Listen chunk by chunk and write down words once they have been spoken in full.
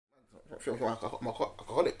feel like I'm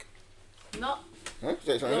alcoholic. Not. Huh?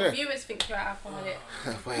 Your viewers think you're alcoholic.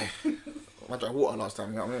 Wait. I drank water last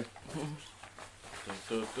time, you know what I mean?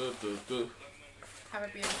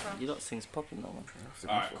 Caribbean from. You lot things popping that one.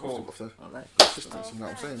 Alright, cool. I I like consistency, you know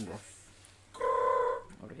what I'm saying, bro?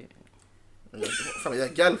 Yeah, fam, yeah,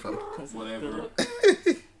 gal, fam. Whatever.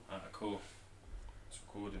 Alright, cool. It's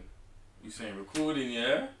recording. You saying recording,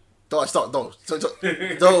 yeah? Don't stop, don't.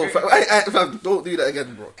 Don't, fam, don't do that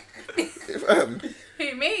again, bro.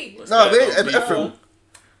 Who, me? What's No, going on, they people? Ephraim.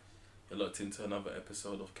 You're locked into another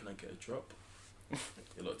episode of Can I Get a Drop?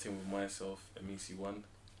 You're locked in with myself, MEC1,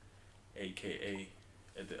 aka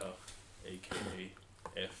Editor, aka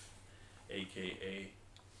F, aka.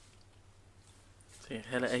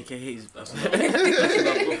 Hella AKAs. That's what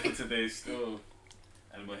I've got for today still.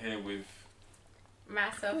 And we're here with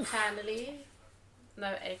Myself, Kindly. No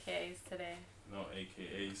AKAs today. no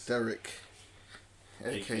AKAs. Derek.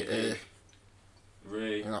 AKA.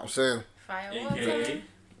 Ray. You know what I'm saying? Firewater. AKA.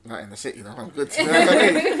 Not in the city, though. I'm good. You know what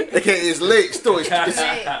I mean? AKA it's late still. It's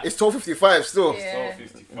 12:55 still. Yeah.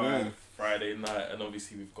 12:55 Friday night, and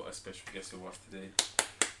obviously we've got a special guest with us today.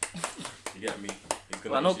 You get me? He's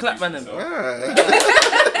gonna Well, no clap, man, introduce then. himself.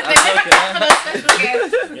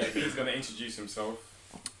 Yeah, he's gonna introduce himself.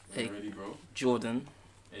 Hey. You ready, bro? Jordan.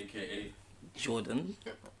 AKA. Jordan.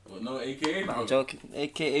 Well, no, AKA. No, Bro. I'm joking.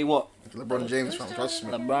 AKA what? LeBron James, fam. Trust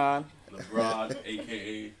me. LeBron. LeBron,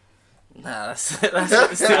 AKA. Nah, that's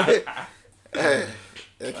still. Hey.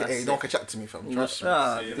 AKA, That's don't catch up to me, fam. Trust me.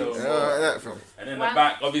 Nah, So, you know, That, fam. and in Wow. the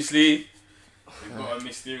back, obviously, we've got a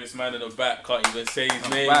mysterious man in the back. Can't even say his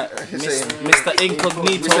name. right. Mr.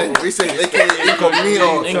 Incognito. We say AKA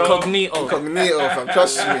Incognito. Incognito. Incognito, fam.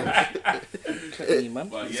 Trust me. Hey, man.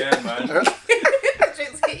 But yeah, man.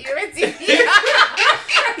 Drinks get you ready.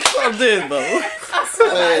 What I'm doing, bro? I saw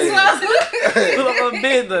that as well. What I'm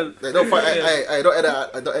doing, then? Hey, don't fight. Hey, don't edit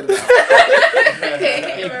that. Don't edit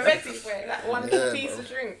that. You were ready for it. That one Yeah, piece bro. of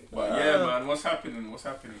drink. But yeah, man. What's happening? What's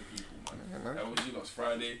happening, people, man? man. How was you last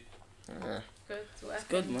Friday? Yeah. Good work.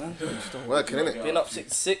 Good, man. Still working, innit? Been up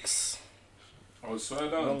since 6. I was swear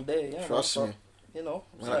Long down. day, yeah. Trust man, me. but, you know,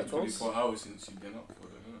 It's how like it goes. 24 hours since you've been up for it,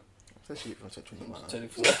 isn't it? Especially from 20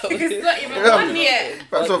 24 It's hours. not even done yet.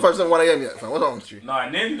 Fam, it's not 1 a.m. yet, fam. What's wrong with you? Nah,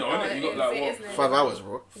 and then though, innit? You got like what? Isn't it? 5 hours,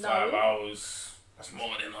 bro. 5 hours. That's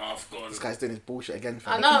more than half gone. This guy's doing his bullshit again, I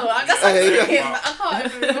fam. know. That's what I'm Hey, thinking. I can't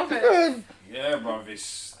even move it. Yeah, bruv.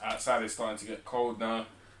 It's outside. It's starting to get cold now.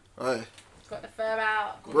 Hey, Got the fur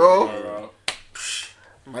out. Got Bro. the fur out.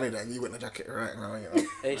 man, need that new winter jacket right now, you know.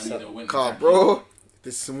 I need ASAP. a winter Car, jacket. bro.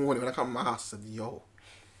 This morning when I come to my house, I said, yo.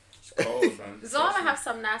 It's cold, man. Zara have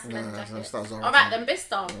some nice men Nah, jackets. that's not Zara. Alright, then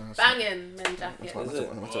Bistol. Nah, Banging men jackets. Is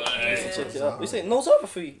it? Boy. Check it out. We say no over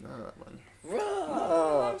for you. Nah, man.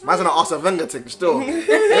 Right. Man's on an Arsene Wenger thing still. Man's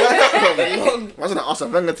on an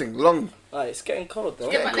Arsene Wenger thing, long. Alright, it's getting cold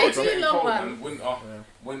though. Yeah, but cold, they bro. do long Cold, one. man.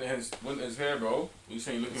 Winter's here, bro. You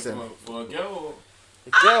saying you're Listen. looking for a girl?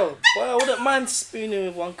 Girl, boy, I wouldn't mind spooning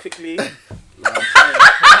with one quickly. I'm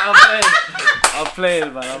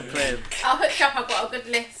playing, man. I'm playing. I'll hook you up. I've got a good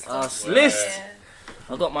list. List. Yeah.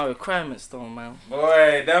 I got my requirements though, man.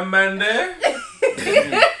 Boy, that man there.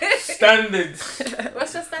 Standards.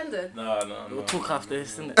 What's your standard? No. We'll talk after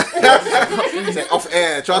this, innit? He said off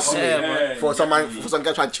air, trust me. air, man. For some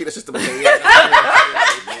guy trying to cheat the system. Yeah,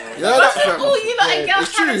 that's fam. Oh, you lot and girls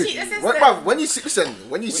It's trying true. to cheat the system. When you see, listen,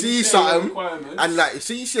 when you see something and like,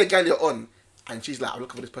 you see a girl you're on, and she's like, I'm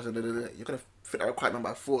looking for this person, you're gonna fit that requirement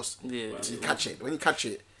by force. Yeah. Until you catch it. When you catch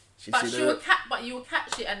it, But you will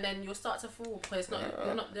catch it and then you'll start to fall because it's not.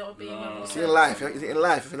 You're not. They'll be. it's in life. Is it in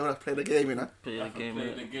life? If you know how to play the game, you know. Play the game, Play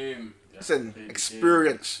innit? the game. Listen, Play the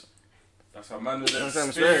experience. game. That's a man with You know what I'm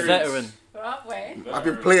experience. saying? Veteran. Halfway. I've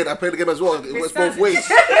been playing. I played the game as well. It was both ways.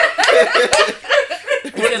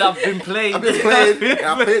 I've been playing. I've been playing. And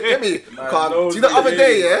I played. Get me? Man, Cause, see the other no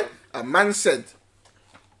day, game, yeah, a man said,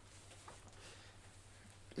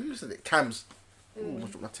 who said it? Cams. Oh,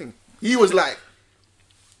 what's my thing? He was like,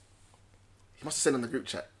 he must have said in the group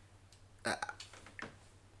chat,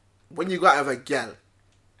 when you go out with a gal,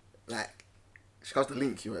 like, she comes to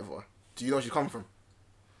link you, whatever, do you know where she come from?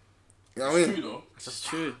 You know what I It's mean? true though. That's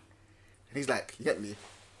true. And he's like, you get me?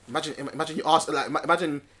 Imagine you ask, like,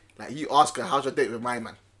 imagine, like, you ask her, how's your date with my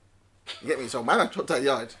man? You get me? So my man dropped her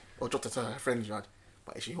yard, or dropped her to her friend's yard,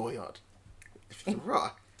 but it's your yard. If you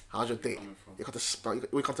raw, how's your date? You got to spell,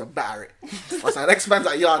 we come to batter it. What's that? Next man's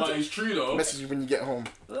at But yard, it's true though. message you when you get home.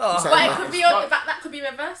 Oh. It's But like, it could be on. That could be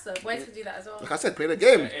reversed though. Boys could do that as well. like I said, play the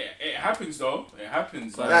game. It happens though. It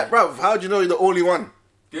happens. Like, bruv, how do you know you're the only one?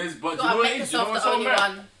 There's, but You do you know gotta what make it is? Do you know yourself what's the so only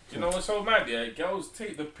mad? one. Do you know what's so mad? Yeah, girls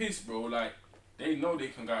take the piss, bro. Like they know they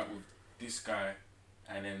can go out with this guy,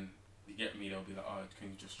 and then you get me, they'll be like, oh, can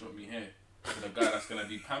you just drop me here? To the guy that's gonna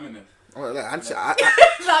be pamming them. Oh, like, No,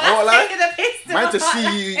 won't lie. taking a piss to Man, my to see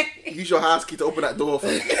mind. you use your house key to open that door for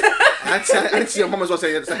you. I see your mum as well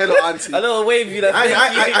saying, hello, auntie. A little wave you that.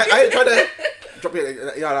 I ain't trying to drop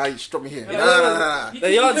you. Yeah, you should drop me here. No.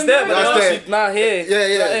 The yard's there, but the Yard's yard's not here.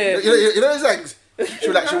 Yeah. You know those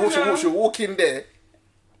things? She'll walk in there.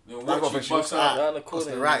 They'll Back watch off you and she'll bust start. out. Around the Across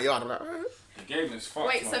corner. the right yard. I'm like, The game is fucked,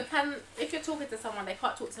 Wait, man. so if you're talking to someone, they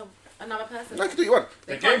can't talk to another person? no, you can do what you want.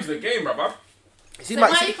 They The can't. game's the game, brother. See, So man,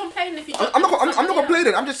 why see, are you complaining if you I'm not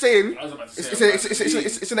complaining. I'm just saying I was about to say,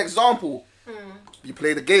 it's an example. You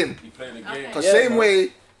play the game. You play the game. Okay. Because Yeah, same man. way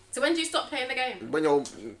So when do you stop playing the game? when you're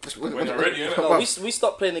When you're ready, innit? No, we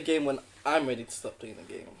stop playing the game when I'm ready to stop playing the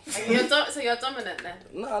game. So you're dominant then?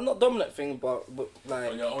 No, not dominant thing, but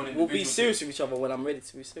like On your own we'll be individual serious thing. with each other when I'm ready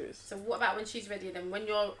to be serious. So what about when she's ready then?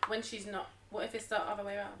 When she's not? What if it's the other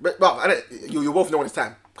way around? But you both know when it's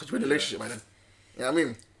time because you're in a relationship by then. You know what I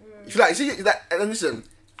mean? If you like, see that, and then listen,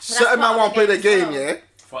 certain man part want of to play the the game game,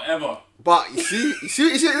 as well. yeah. Forever. But you see,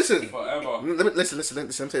 listen. Forever. Let me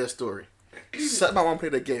tell you a story. Certain man want to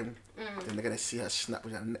play the game, then they're gonna see her snap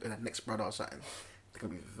with her next brother or something. They're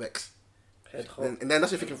gonna be vexed. Head hot. And then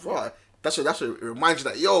that's what you're thinking, right? That's what it reminds you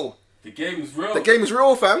that yo, The game is real. the game is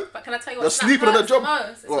real, fam. But can I tell you You're what? sleeping on the job. Most?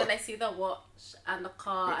 It's What? when they see the watch and the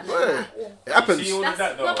car and Yeah. they're like, oh. It happens. See all of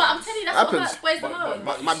that, though. No, but I'm telling you, that's Happens. what hurts boys the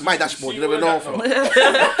But- most. My dashboard, see you never all know. of Fam.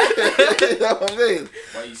 that, You know what I'm saying?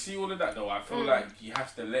 But you see all of that though, I feel like you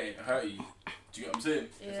have to let it hurt you. Do you get what I'm saying?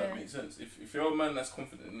 If Yeah. that makes sense. If you're a man that's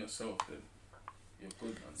confident in yourself, then you're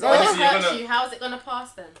good, man. So when it Obviously, you're hurts gonna- you, how is it gonna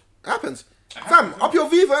pass then? It happens. happens, Fam, up your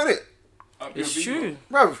Viva, innit? up your It's Viva. true.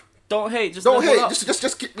 Bruv, Don't hate, just don't level hate. up.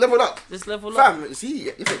 Just keep level up. Just level up. Fam, see,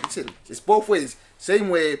 it's both ways. Same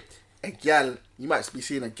way, a girl, you might be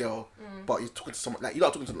seeing a girl, but you're talking to someone, like, you're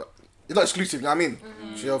not talking to, you're not exclusive, you know what I mean?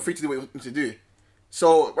 So you're free to do what you need to do.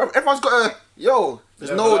 So, bruv, everyone's got a,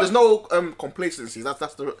 there's no complacency, that's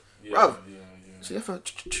the, Yeah, bruv. yeah. So you have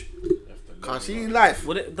to, You have to can't see level in up.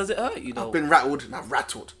 life, Does it hurt you though? I've been rattled and I've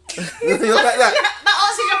rattled. You know, like that. That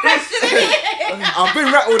answers your question, innit? I've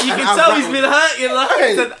been rattled You and can I've tell rattled. he's been hurt. You know, Hey.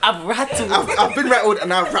 he said, I've rattled. I've been rattled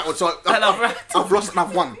and I've rattled, so And I've rattled. I've lost and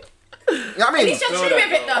I've won. You know what I At mean? least you're Feel true that,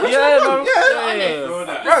 with it though. Yeah, Feel man. yeah. Feel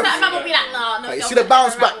that. Bro. That man will be like, nah, no. Like, you girl, see the I'm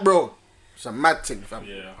bounce gonna back, rattle. bro. It's a mad thing, fam.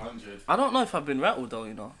 Yeah, 100. I don't know if I've been rattled though.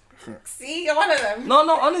 You know. See, you're one of them. No,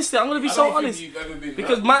 honestly, I'm gonna be I so don't think honest you've ever been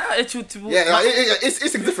because rattled. my attitude towards Yeah, like, it's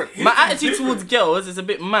different. my attitude towards girls is a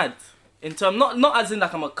bit mad. In terms, not as in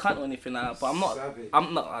like I'm a cunt or anything like that, but I'm not.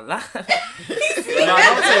 I'm not a lad. No,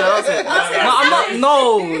 don't say that.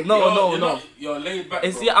 No, I'm not. No. You're laid back.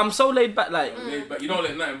 It's bro. yeah. I'm so laid back. Like You're laid back. You don't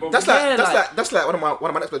let nothing bother That's you. like Yeah, that's like one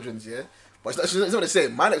of my next bedrooms, yeah. But it's not the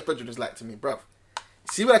same. My next bedroom is like to me, bruv.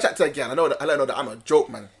 See when I chat to a girl, I know that I'm a joke,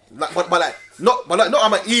 man. Like, but not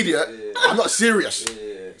I'm an idiot. Yeah. I'm not serious.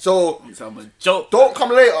 Yeah. So I'm a joke. don't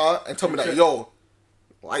come later and tell me that, yo,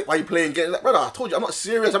 why you playing games? Like, brother, I told you I'm not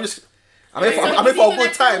serious. I'm here So for is a he good gonna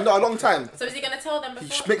time, tell- not a long time. So is he gonna tell them He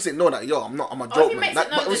before? makes it known that, yo, I'm a Oh, joke, he man. makes Like, it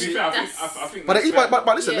known but that To be you- fair, I that's- think But, that's fair.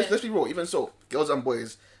 but listen, Yeah. let's be real. Even so, girls and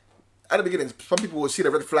boys, at the beginning, some people will see the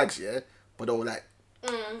red flags, yeah, but they'll like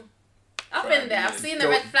I've been there. I've seen the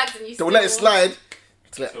They'll- red flags and you they'll let it still- slide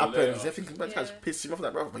till it Till happens. later. They're thinking, man, this guy's Yeah. pissing me off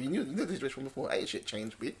that, bro. But you knew the situation before. Ain't shit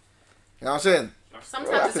changed, B. You know what I'm saying? Sometimes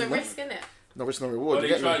it's a happens, man. risk, innit? No risk, no Or reward. they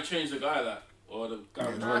You get try me? to change the guy, like, or the guy. Yeah,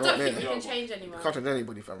 I no, don't not think me. you can change anyone. Can't change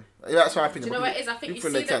anybody, fam. Yeah, that's my Do opinion. you know but what it is? I think you people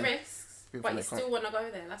see think the they can. risks, People but think you they can't. still want to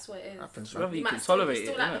go there. That's what it is. Happens, Whether man. you might can still- tolerate you it.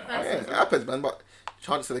 still like the innit? person. Yeah, it happens, man. But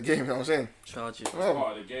charge to the game. You know what I'm saying? Charge it. Well,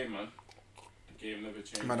 Part of the game, man. The game never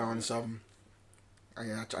changes. man, on some.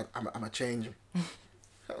 Yeah, I'm a change.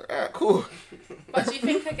 Yeah, cool. But do you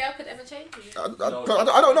think a girl could ever change you? I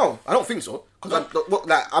don't know. I don't think so. Cause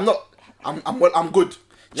I'm not. I'm good.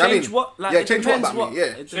 You know what I Change mean? what? Like, yeah, it change what depends about me? Yeah.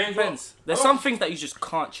 It Change depends. what? There's Oh. some things that you just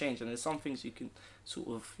can't change, and there's some things you can sort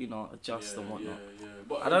of, adjust and whatnot. Yeah.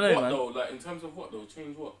 But I don't know, what man. though? Like in terms of what though?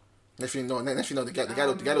 Change what? Next thing you know, the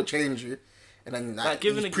guy will change you, and then Like,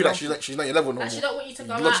 give an you prove that example. she's not your level no more. Like she don't want you to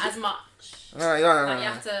go Logic- out as much. No. Like you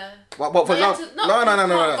have to. But for No, you have example, to- no. you can't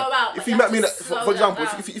go out, If but you you met have me, to for slow example,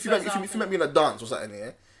 down, if you for met example. me in a dance or something, yeah,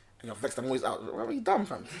 and you're vexed, I'm always out. What are you dumb,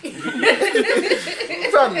 fam?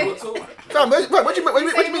 Fam, where'd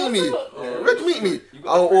you meet me? Where'd you meet me?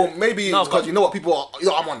 Or maybe No, it's because but- you know what people are. You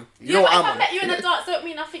know what I'm on. You know Yeah, what but if I'm I on. met you in a dance, don't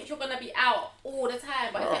mean I think you're gonna be out all the time.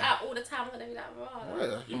 But if you're out all the time, I'm gonna be like, Yeah.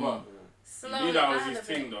 right, Yeah, but slow you knew it that was down his a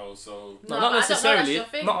bit. thing though. So No, No, but I not don't know that's necessarily. your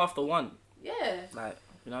thing. Not after one. Yeah. Like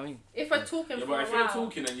You know what I mean? If we're talking Yeah, for but a if you're while,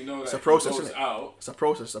 talking and you know It's that a process, it goes innit? out, It's a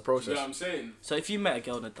process. you know what I'm saying? So if you met a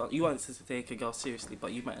girl in a dance, you wanted to take a girl seriously,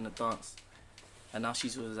 but you met in a dance, and now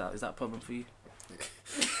she's always out. Is that a problem for you?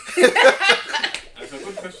 That's a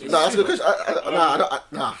good question. No, that's a good question.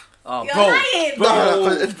 Nah. Oh, you're bro. lying. No,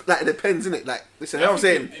 'cause it depends, innit? Like, listen, you know what I'm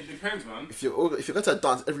saying? It depends, man. If you go to a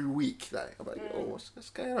dance every week, like, I'm like, oh, what's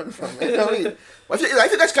going on, fam? You know what I mean? But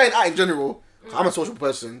if you're just going out in general, 'cause I'm a social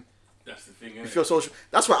person. That's the thing, If innit? you're social,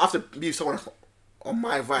 that's why I have to be someone on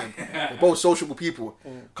my vibe. We're both sociable people.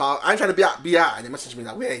 Cause I ain't trying to be out and they message me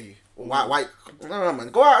like, where are you? Or why? No, man,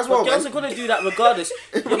 go out as well, But girls man. are gonna do that regardless.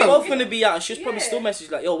 You're both gonna be out, and she'll probably still message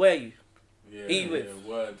like, "Yo, where are you?" Yeah, Eat with.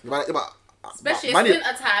 word. Yeah, but Especially it's man need-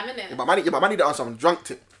 winter time, innit? Yeah, but man need to answer some drunk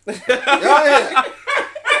tip. You know what I mean?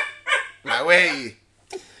 Like, where are you?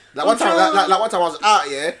 Like one time, like one time I was out,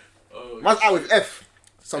 yeah. Oh, I was out with F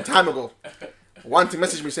some time ago. One to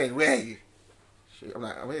message me saying, where are you? I'm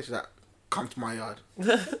like, where is that? Come to my yard.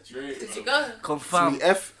 Drake, Did you bro. go? Confirm. See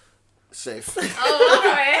F, safe. Oh,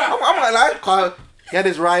 alright. I'm not like, cause he had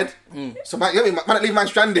his ride. So man, you know what I mean? Man, leave man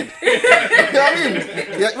stranded. You know what I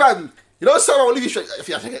mean? Yeah, man. You know someone will leave you straight if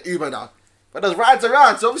you have to get Uber now. But there's rides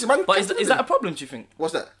around, so obviously man. But is that a problem? Do you think?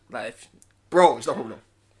 What's that? Like, if, Bro, it's not a problem.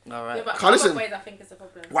 all Yeah, right. but Can't listen. other ways I think it's a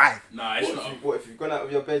problem. Why? Nah, it's not. What if you've gone out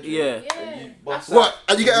of your bedroom? Yeah. Yeah. And you bust What? out?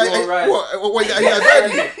 And you get You're right. what? You get a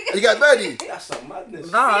birdie? You get a birdie? That's some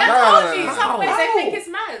madness. Nah. Yeah, No, I told you, no, some no. ways they think it's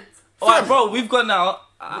mad. All right, bro. We've gone out,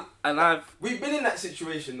 and We've been in that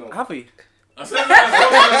situation though. have we? I said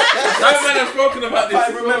that man has spoken about I this.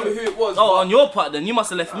 can't remember who it was. Oh, on your part then. You must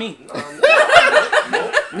have left me.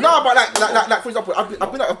 No, but like for example, I've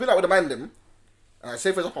been out with a man them.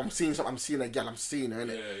 Say for example, I'm seeing a girl, I'm seeing her,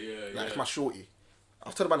 innit? Yeah. Like it's my shorty.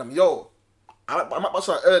 I've told the man, yo, I might bust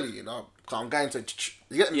her early, you know, cause I'm going to.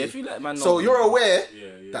 You get me? Yeah, if you let man know. So you're aware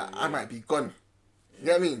Yeah, that yeah. I might be gone. You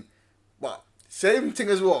get what I mean? But same thing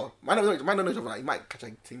as well. Man don't know each other. Like, you might catch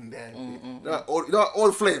a thing there. You know,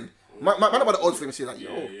 old flame. Man about the old flame. See like, yo,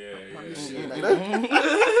 man, you see, like, you know.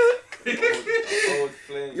 Old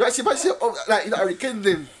flame. You might see, like, you know,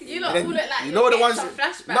 rekindling. You lot And all then, look like you you're know the getting ones. some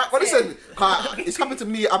flashbacks. Nah, but here. listen, 'cause it's happened to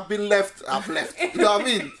me. I've been left. I've left. You know what I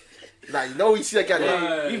mean? Like, you know, you see a guy.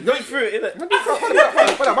 Yeah. You've been through it,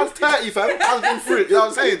 innit? Man's 30, fam. I've been through it. You know what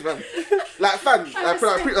I'm saying, fam? Like, fam,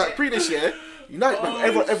 like pre this year, you know,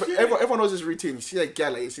 everyone knows his routine. You see a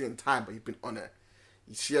girl like you see in time, but you've been on her.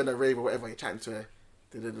 You see her on the rave or whatever, you're chatting to her.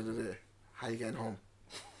 How you getting home?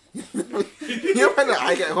 You're like, how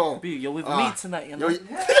you getting home? B, you're with me tonight, you know. Yo,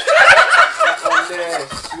 That one there,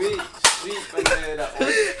 sweet man there, that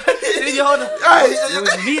one. See, you hold on. Hey, You're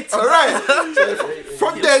with me tonight. alright. So,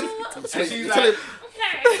 from then, she's tell him,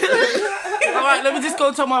 All right, let me just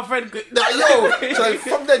go tell my friend. nah, yo. So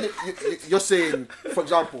from then, you're saying, for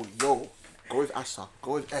example, yo, go with Asa,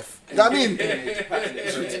 go with F. You know what I mean?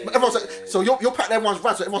 Everyone's like, so you're patting everyone's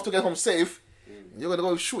right, so everyone's still getting home safe. You're gonna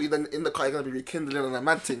go shoot, then in the car you're gonna be rekindling on a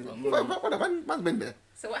man thing. Man's been there.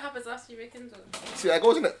 So what happens after you rekindle? See how it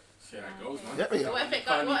goes, innit? See how it goes, man. Get me? So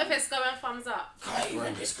what if it's going thumbs up?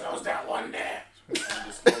 Disclose that one there.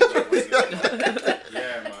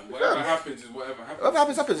 Yeah, man. Whatever happens is whatever happens.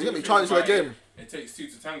 Whatever happens, you get me? Chance to a game. It takes two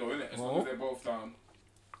to tango, innit? As long as they're both down,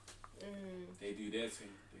 they do their thing.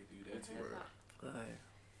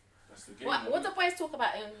 That's the game. What do boys talk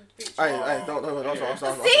about in group chat? Hey, don't.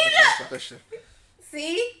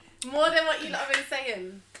 See? More than what you lot have been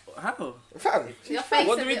saying. How? Fam, Your face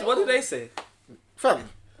What a do we? bit What do all- they say? fam.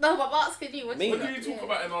 No, but I'm asking you. What Me? do What do you talk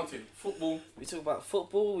about in our team? Football. We talk about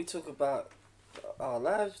football. We talk about our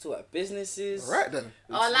lives. We talk about businesses. Right then.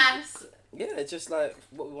 Our lives. Yeah, just like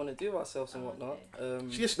what we want to do with ourselves and whatnot.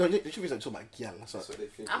 She just no. You should be talking about girl. That's what. That's what they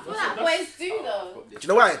think. I feel like boys do though. Do you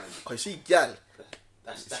know why? Cause you see girl.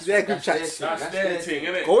 That's their group chats. That's their thing,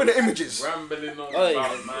 innit? Go in the images. Rambling on Oi.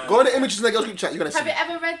 about, man. Go in the images in the girls group chat. You're gonna see. Have you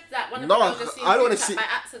ever read that one of No, the girls just seen I don't group want to chat see. by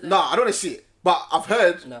accident? No, I don't want to see it. But I've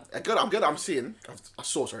heard No. a girl I'm seeing. I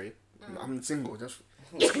saw. Sorry, I'm single. Just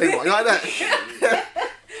disclaimer. You like that?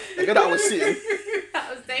 A girl that I was seeing.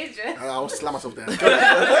 That was dangerous. I will slam myself there. A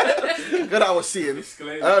girl that I was seeing.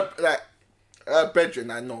 Disclaimer. Like her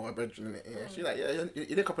bedroom. I know her bedroom. Innit? Yeah. She's like, yeah, you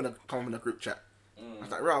didn't come in a group chat. I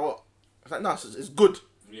was like, right, what? I was like, no, it's good.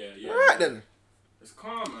 Yeah. All right then. It's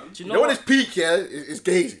calm, man. Do You you know know when what? it's peak, yeah, it's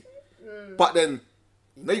gazy. But then,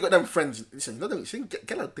 you know you got them friends. Listen, you know them. You see,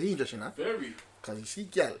 girl are dangerous, you know. Very. Cause you see,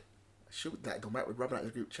 girl, shoot that. Don't matter with rubbing out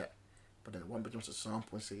the group chat. But then one bedroom wants to sample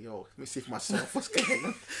and say, yo, let me see for myself what's going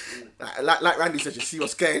on. like Randy said, you see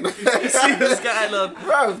what's going on. See this guy, look.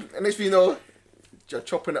 Bro, and next thing you know, you're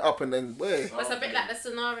chopping it up and then, wait. But it's a bit like the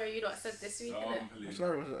scenario you lot said this week, innit? What's the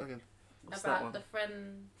scenario? What's it again? What's that one? About the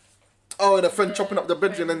friend. Oh, the friend chopping up the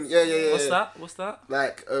bedroom and yeah. What's that?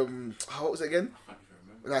 Like what was it again? I can't even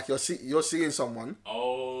remember. Like you're seeing someone,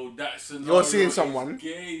 Oh, that's You're seeing someone,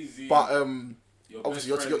 Gazy. but Your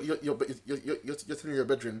obviously best friend. you're telling your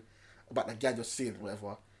bedroom about the guy you're seeing,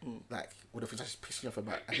 whatever. Like all the things that's pissing you off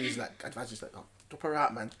about, and he's like advises like, oh, drop her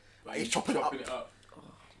out, man. Like, He's he's chopping it up.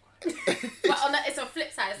 But it's a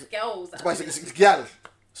flip side, it's girls. that But do it's it. girl.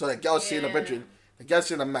 So the girl's seeing the Yeah. bedroom. The girl's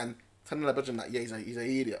seeing a man telling the bedroom that he's an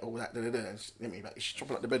idiot or like and she's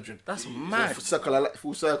chopping up the bedroom. That's So mad.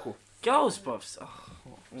 full circle. Girls, bruv. Oh,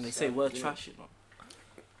 when they say word trash, you know.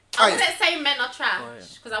 I Aye. wouldn't say men are Oh, trash yeah.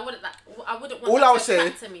 because I wouldn't want All that I would to say,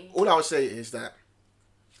 back to me. all I would say is that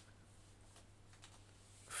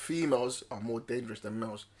females are more dangerous than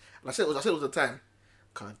males. And I said it all the time.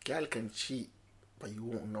 Cause a girl can cheat, but you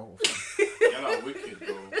won't know. Y'all are wicked, bro.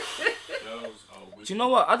 Girls are wicked. Do you know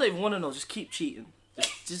what? I don't even want to know. Just keep cheating.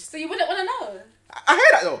 Just So you wouldn't want to know. I hear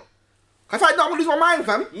that though. If I know, I'm gonna lose my mind,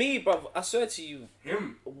 fam. me, bruv. I swear to you.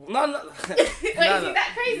 Him. No. Wait, is he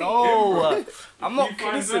that crazy? No, I'm He not.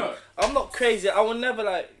 finds Listen, out. I'm not crazy. I will never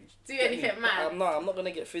like Do anything mad. I'm not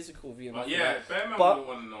gonna get physical with you. But nothing yeah, like that. bear man But wouldn't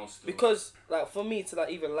want to know still. Because like for me to like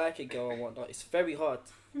even like a girl and whatnot, it's very hard.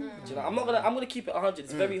 Do you know? I'm gonna keep it 100.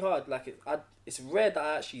 It's very hard. Like it's rare that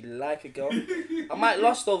I actually like a girl. I might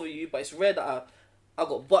lust over you, but it's rare that I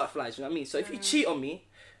got butterflies. You know what I mean? So if you cheat on me,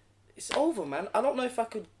 it's over, man. I don't know if I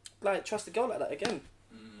could like trust a girl like that again.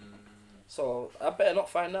 So I better not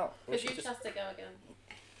find out. Or Would she you just- trust a girl again?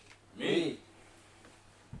 Me?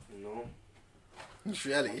 No. It's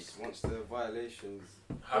reality. Once the violations.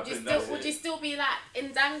 Would you still be like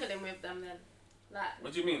entangling with them then? Like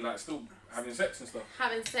What do you mean? Like still having sex and stuff?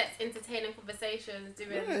 having sex, entertaining conversations,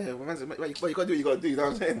 doing Yeah, well, you gotta do what you gotta do. You know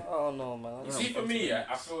what I'm saying? Oh no, man. I You don't see, know. for me, yeah,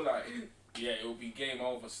 I feel like it will be game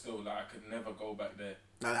over still. Like I could never go back there.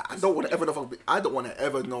 Nah, I don't want to ever know. I don't want to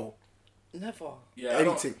ever know Never. Yeah, I don't-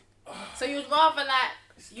 anything. So you'd rather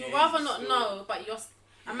you'd games rather not still. know, but you're.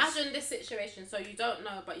 Imagine this situation. So you don't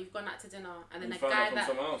know, but you've gone out to dinner, and then You a found out guy from that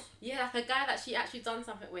someone else. like a guy that she actually done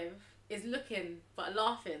something with is looking but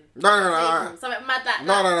laughing. No. Something mad that.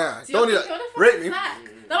 No. So Don't do you're that. thinking, what the fuck Rape is me. that?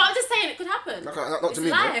 No, I'm just saying it could happen. Not It's to me,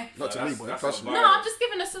 boy. life. Not to No, me, that's- boy. that's Trust not me. No, I'm just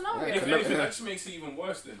giving a scenario. If Yeah. anything, that just makes it even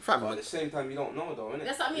worse then. Fam, But at the same time, you don't know though, innit?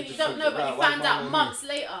 That's what I mean. You just don't think, know, but right, you why found can't out I months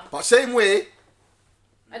later, but same way.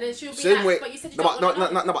 and then she'll be Same like, way. "But you said you No, don't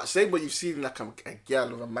want to know." but same way you've seen like a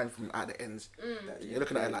girl with a man from at the ends. You're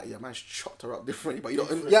looking at it like, yeah, man's chopped her up differently, but you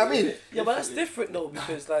don't. Yeah, I mean, Yeah, but that's different though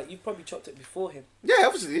because like you probably chopped it before him. yeah,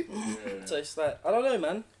 obviously. So it's like I don't know,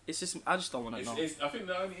 man. It's just I just don't want to know. I think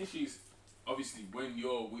the only issue is obviously when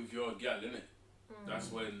you're with your girl, innit?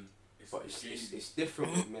 That's when But it's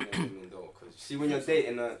different with men and women though, because see when you're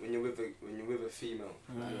dating when you're with a female,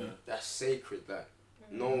 that's sacred. Like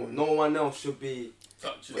no one else should be.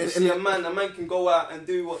 touch In- it. See a man can go out and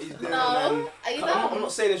do what he's doing. No, And I'm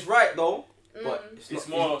not saying it's right though, but It's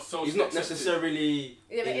more social he's not accepted. necessarily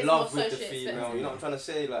Yeah, but in it's love more with the socially female. accepted. You know what I'm trying to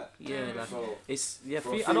say? Like Yeah, like so it's yeah. for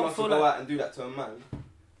a I female don't to feel go like out and do that to a man,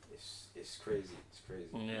 it's crazy. It's crazy.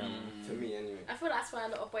 yeah. To me anyway. I feel that's why a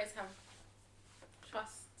lot of boys have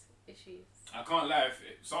trust issues. I can't lie.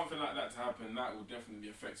 If something like that to happen, that will definitely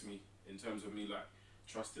affect me in terms of me like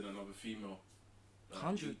trusting another female. Like,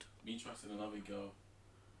 100. Me trusting another girl.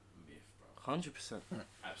 Myth, bro. 100%.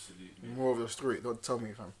 Absolutely. More of your story. Don't tell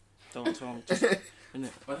me, fam. Don't tell me. Just, innit?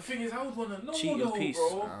 But the thing is, I would want to know Cheat in though, peace. I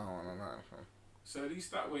bro. don't wanna know, fam. So at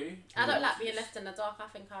least that way. I don't like being left in the dark. I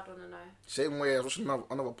think I'd want to know. Same way I was watching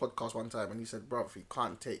another podcast one time and he said, bro, if you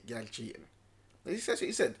can't take girl cheating. He said, Yeah,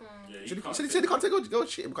 he said he can't can't take girl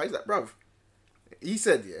cheating because he's like, bro. He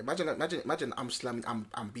said, yeah, imagine I'm slamming,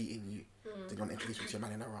 I'm beating you. Then you want to introduce me to your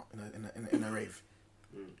man in a rave.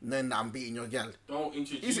 Then I'm beating your girl. Don't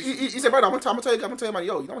introduce. He said, brother, I'm gonna tell you, man,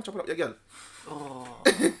 yo, you don't want to chop up your girl. Oh.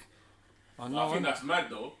 I I know. think that's mad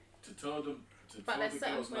though. To tell them, But tell there's the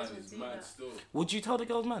certain girls, man, boys would is do mad that. still. Would you tell the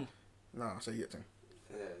girls, man? No, I say yeah thing.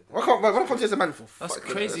 Yeah. What can't chase a man for? That's Fuck,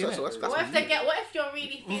 crazy, that's innit? What if they get? What if you're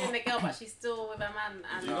really feeling the girl, but she's still with a man?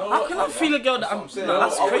 And You know How what? can I feel a girl that That's what I'm? I'm saying. No,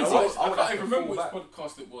 that's I would- crazy. I would- I have can't to even remember fall which back.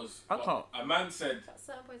 podcast it was. I but can't. A man said, But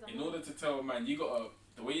certain boys are in not. order to tell a man,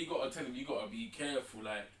 the way you gotta tell him, you gotta be careful.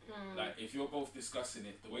 Like if you're both discussing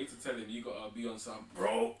it, the way to tell him, you gotta be on some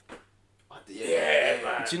bro. Yeah,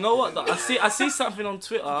 man. Do you know what? Though? I see something on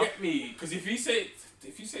Twitter. Get me? Because if you say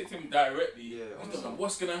it to him directly, Yeah, you don't know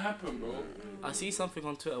what's gonna happen, bro. I see something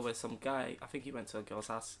on Twitter where some guy, I think he went to a girl's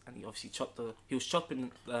house and he obviously he was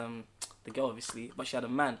chopping the girl obviously, but she had a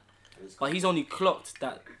man. But he's only clocked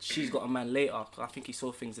that she's got a man later. 'Cause I think he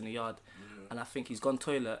saw things in the yard, and I think he's gone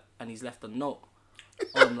toilet and he's left a note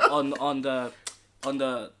on the on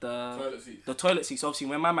the Toilet seat. the toilet seat. So obviously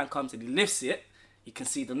when my man comes and he lifts it, you can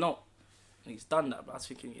see the note. And he's done that, but I was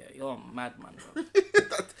thinking, yeah, you're a madman, bro.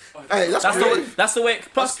 Hey, that's creative. That's the way.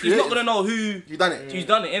 Plus, That's he's not creative. gonna know who You done it. who's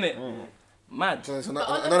done it, innit? Mad. So it's But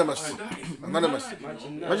on the- anonymous. That is Anonymous. mad,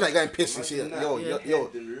 Imagine bro. Imagine like getting pissed and see it. Yo, yo,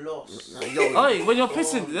 yo, lost. yo. Oh, when you're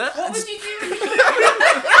pissing, yeah. What would you do?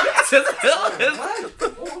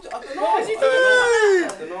 What would you do?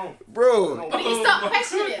 I don't know. Bro. But you start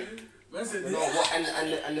questioning. Man said No, this. what?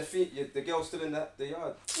 And the feet, the girl's still in the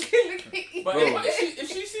yard. But Bro. if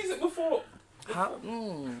she sees it before, How?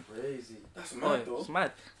 Crazy. that's Oh, mad though. it's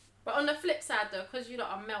mad. But on the flip side though, because you lot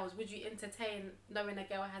are males, would you entertain knowing a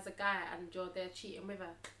girl has a guy and you're there cheating with her?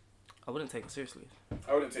 I wouldn't take it seriously.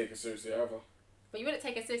 I wouldn't take it seriously either. But you wouldn't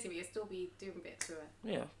take it seriously, but you'd still be doing bits to her.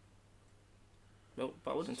 Yeah. No,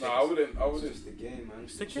 but I wouldn't No, take I it. wouldn't. I It's wouldn't. just the game, man.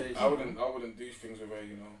 It's the game. I wouldn't do things with her.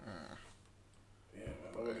 You know. Yeah, man.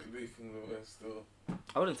 I wouldn't do things with her still.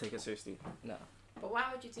 I wouldn't take it seriously. No. But why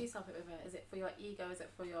would you do something with her? Is it for your ego? Is it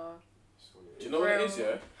for your... Do you know what it is?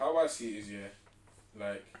 Yeah. How I see it is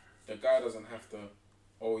like the guy doesn't have to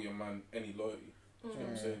owe your man any loyalty. Do you know what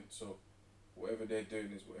I'm saying? So whatever they're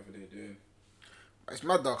doing is whatever they're doing. It's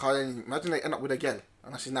mad though, cause imagine they end up with a girl,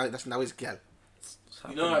 and that's now his girl.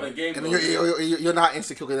 You know how the game And then goes. you're not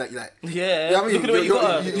insecure because you're like, Yeah. you know what I mean? Look at what you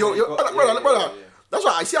got. You're brother. That's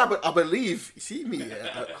why I see. I believe. You see me.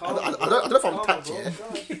 I don't know if I'm tapped here.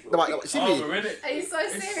 No, but see Oh, me. we're in it. Are you so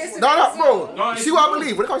serious? No, bro. No, You it's see what I not.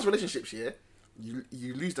 believe when it comes to relationships, yeah.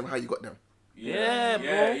 You lose them how you got them. Yeah,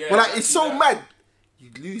 bro. But like it's exactly so that. mad. You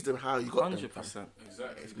lose them how you got them. 100%.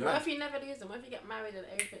 Exactly. What if you never lose them? What if you get married and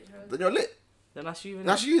everything's ruined? Then you're lit. Then that's you. innit?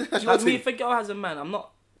 That's you. That's your Like me, thing. if a girl has a man, I'm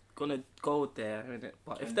not gonna go there, innit?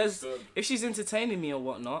 But Understood. if she's entertaining me or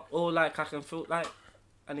whatnot, or like I can feel like,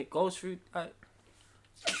 and it goes through like.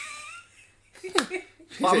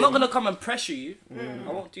 But I'm not gonna come and pressure you.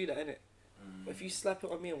 I won't do that, innit? But if you slap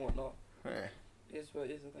it on me and whatnot, Yeah. it is what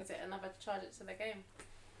it is. innit? Is it another charge it to the game?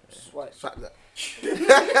 Swipe. Slap that.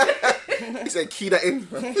 He said key that in.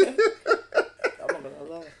 I'm not gonna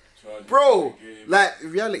lie. Charge Bro, it to the game. like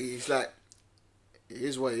in reality, it's like it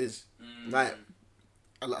is what it is. Like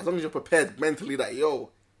as long as you're prepared mentally, that yo,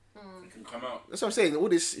 It can come out. that's what I'm saying. All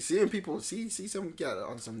this, seeing people, see some girl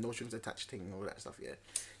on some no strings attached thing and all that stuff. Yeah,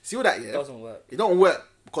 see all that. It Yeah, doesn't work. it don't work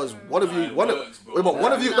because one of Nah, you, it one works, of, bro. wait, but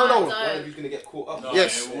one of you, no, Nah, no, it One of you's gonna get caught up. No,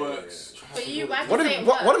 Yes. it works. But you, why one of say you,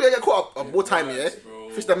 it one of you get caught up more time. Yeah, works, bro.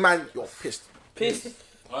 if it's the man, you're pissed. Pissed.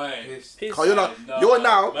 Aye. Piss. Pissed. Cause you're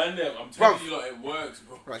now, Man, them, I'm telling Bruv. you, like, it works,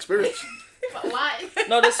 bro. right, experience. But why?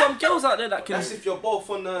 No, there's some girls out there that can. That's if you're both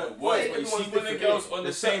on the. It works, but you see when the girls on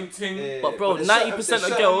the same thing. But bro, there's 90% there's of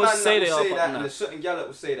certain girls man say that they will are, say but that, nah. and there's certain gal that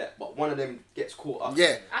will say that, but one of them gets caught up.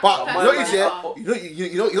 Yeah, I but think you know, that's it's, yeah, right.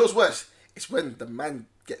 you know what's worse? It's when the man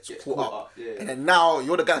gets caught up, yeah. and then now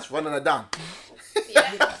you're the guy that's running her down.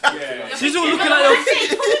 Yeah. Yeah. She's all looking at your.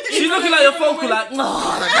 She's looking at your phone call like,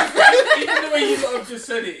 no. Even the way you lot have just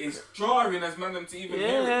said it is jarring as man them to even hear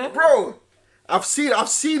Yeah. it. Bro, I've seen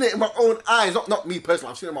it in my own eyes. Not me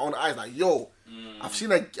personally. I've seen it in my own eyes. Like, yo, I've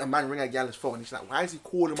seen a man ring a gal's phone. And she's like, why is he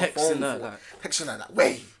calling my Texting phone? her, for? like- Texting her like,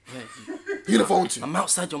 wait, who the phone to? I'm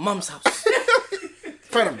outside your mum's house.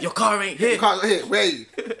 Friend of me. Your car ain't here. You can't hear. Wait,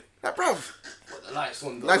 like, bro. Put the lights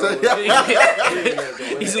on. Like,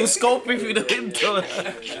 He's all scoping through the window.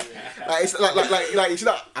 like, it's like it's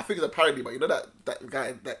not. I think it's a parody, but you know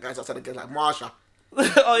that guy's outside the gate like Marsha.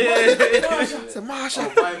 Oh yeah. It's a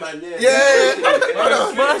Marsha. My man, yeah.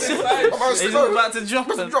 He's about to drop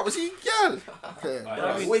What's the them. drop? Is he girl? Okay.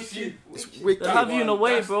 I'm with you. It's wicked. They'll have you in a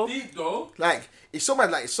way, That's bro. deep, though. Like it's so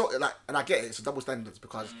mad. Like it's so like, and I get it. It's a double standards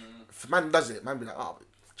because if a man does it, man be like, oh,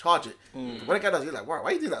 charge it. But when a guy does it, you're like, why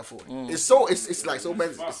are you doing that for? It's so it's like so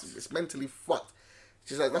it's mentally fucked.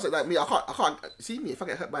 She's like that's like me. I can't see me if I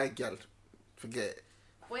get hurt by a girl. Forget it.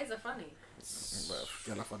 Boys are funny. But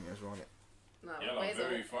girl are funny as well, innit? No, Y'all are boys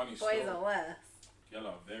very are funny boys still. are worse. Y'all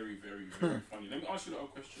are very, very, very funny. Let me ask you a little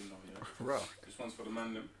question now, yeah? Bro. This one's for the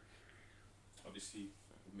man them. Obviously,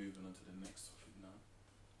 we're moving on to the next topic now.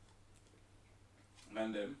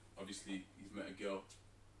 Man them, obviously, you've met a girl.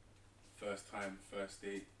 First time, first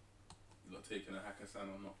date. You lot taking a Hakkasan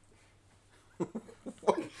or not?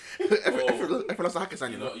 Everyone else a hacker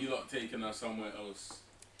sign, you know. You lot taking her somewhere else.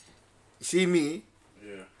 See See me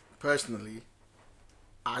Yeah. personally,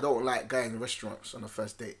 I don't like going to restaurants on the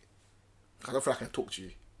first date. I don't feel like I can talk to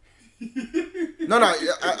you. No,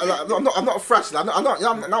 I'm not fresh. Like, I'm not.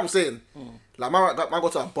 I'm saying, like, man go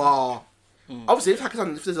to a bar. Obviously,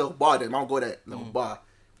 if there's a bar, then man go there, little bar.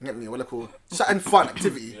 You get me? What they call certain fun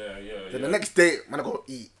activity. Yeah. Then the next day, man, I go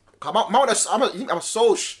eat. I'm a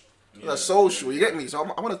social. You get me? So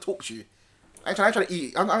I want to talk to you. I ain't trying to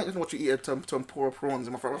eat. I ain't what you eat to pour prawns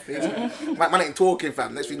in my front of my face. Man ain't talking,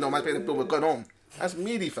 fam. Next thing you know, man's paying the bill. We're going home. That's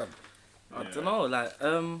meaty, fam. I don't know, like,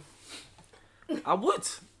 I would.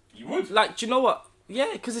 You would? Like, do you know what? Yeah,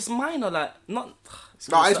 because it's minor, like, not...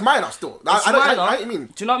 No, it's minor still. I don't mean.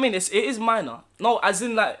 Do you know what I mean? It is minor. No, as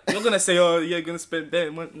in, like, you're going to say, oh, you're going to spend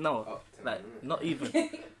bare money. No, like, not even.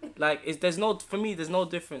 Like, there's no, for me, there's no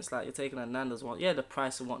difference. Like, you're taking a Nando's one. Yeah, the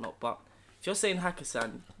price and whatnot, but if you're saying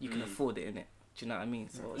Hakkasan, you can afford it, innit? Do you know what I mean?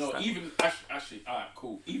 So it's No, like, even actually, alright,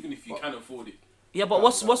 cool. Even if you can afford it. yeah, but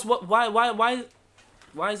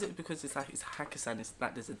why is it because it's like it's Hakkasan? It's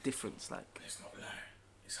like there's a difference, like. It's not like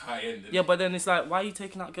it's high end. Yeah, but then it's like, why are you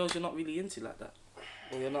taking out girls you're not really into like that,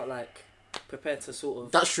 or you're not like prepared to sort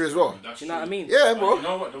of. That's true as well. That's Do you know what I mean? Yeah, bro. You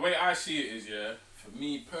know what? The way I see it is, yeah. For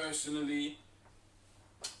me personally,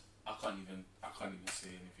 I can't even say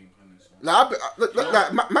anything on this one.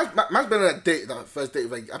 Like, man's been on a date, like first date.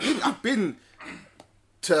 Like, I've been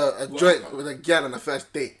to a joint with a girl on the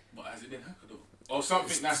first date. But has it been hacker though? Or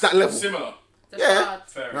something that's that level. similar? Yeah.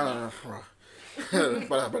 Fair No, enough. brother. It's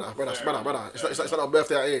not a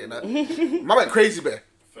birthday out here. Man went crazy, bear.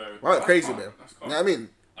 Fair enough. Man went crazy, That's bear. calm. You know what I mean?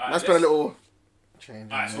 Alright, Man spent a little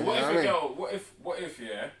change. Alright, so you what know if I a mean? girl? What if?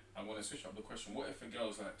 Yeah, I'm gonna switch up the question. What if a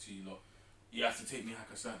girl's like to you, lot? You have to take me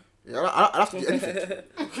Hakkasan. Yeah, I'd have to do anything.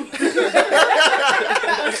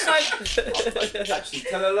 Actually,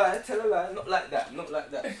 tell a lie. Not like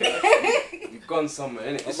that. We've gone somewhere,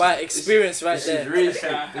 innit? This About is- experience right this there. Is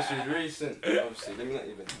recent. This is recent. Obviously, let me not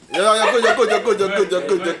even. Yeah, you're good.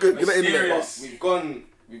 You're not in there. Serious.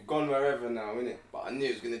 We've gone wherever now, innit? But I knew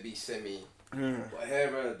it was gonna be semi. But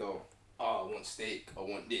here though, I want steak. I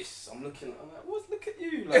want this. I'm like, look at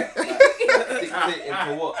you, like dictating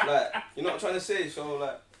to what, like, you know what I'm trying to say? So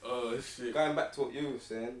like, Oh shit. going back to what you were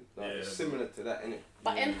saying, like, Yeah, it's similar to that, innit?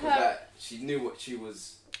 But in Because, her, like, she knew what she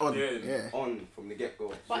was Yeah. on from the get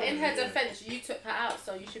go. but in her defense, you took her out,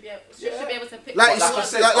 so you should be able. She Yeah. should be able to pick. Like, what Like you I want.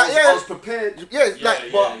 said, like, I was prepared. Yeah, Yeah, like,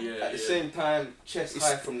 yeah. But at the same time, chest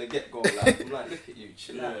high from the get go. Like, I'm like, look at you,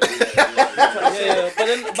 chill out. Yeah,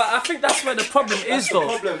 but I think that's where the problem is That's the though.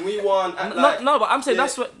 problem. We want. And like, No, but I'm saying yeah.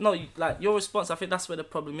 that's what like your response. I think that's where the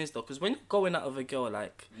problem is though, because when you're going out with a girl,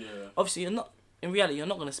 like Yeah. obviously you're not. In reality, you're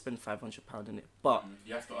not gonna spend £500 in it, but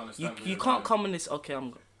You have to you understand. where you you're can't going. come on this. Okay,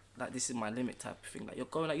 I'm like this is my limit type of thing. Like you're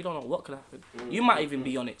going out, you don't know what could happen. You might even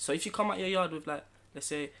be on it. So if you come out your yard with like let's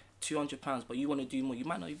say £200, but you want to do more, you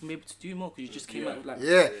might not even be able to do more because you just came out with like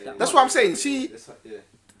yeah. that That's much. what I'm saying. See, yeah.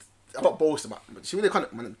 I'm not boasting, but she really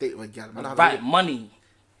can't man, date with a girl. Man, right money.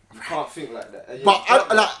 You can't think like that. You But can't,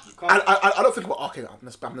 you can't. I don't think about okay. I'm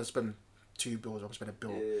gonna spend $2 bills. I'm gonna spend a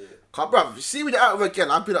bill. Yeah. Cause, bruv, see when you're out with a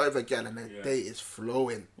girl, I've been out with a girl and the Yeah. day is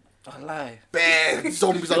flowing. I lie. Bang,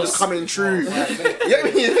 zombies are just coming through. Right, innit? You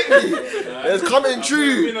get me? It's coming I've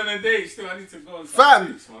true. been on a date. Still, I need to go. On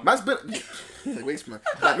Fam, dates, man. man's been waste man.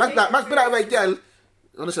 Like, man's been out with a girl.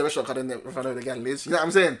 Honestly, the restaurant card in there if I know who the girl is. You know what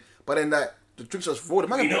I'm saying? But then that the drinks just rolled.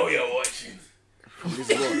 Man, You know you're watching.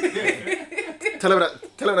 Tell her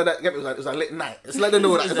that get me, it was a late night. Just let them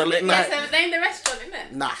know that it's a late night. Yes, so name the restaurant,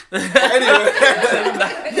 innit? Nah. But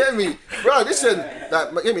anyway, get me, bro. Listen,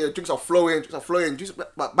 that get me. The drinks are flowing.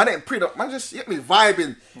 But man ain't pre. Man just get me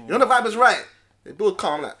vibing. You know the vibe is right. The bill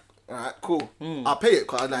come. I'm like, all right, cool. I'll pay it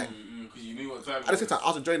because I'm like, Because you knew what time. at the same time, I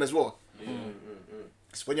was enjoying as well.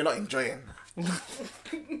 It's when you're not enjoying.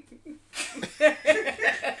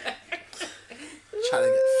 Trying to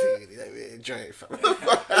get food, you don't really enjoy it, fam.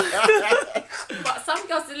 But some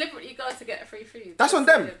girls deliberately go to get free food. That's on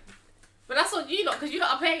them. But that's on you lot because you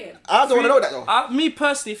lot are paying. I don't want to know that though. Me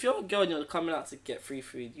personally, if you're a girl and you're coming out to get free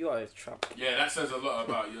food, you are a tramp. Yeah, that says a lot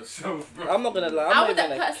about yourself, bro. I'm not gonna lie. I'm How not would even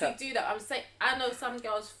that gonna personally cap. do that? I'm saying I know some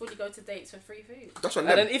girls fully go to dates for free food. That's on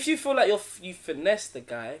And then them. if you feel like you finesse the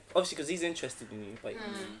guy, obviously because he's interested in you, but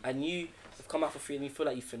and you have come out for free and you feel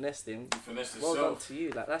like you finessed him, You finesse well done yourself. to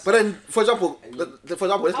you. Like that's. But then, for example, I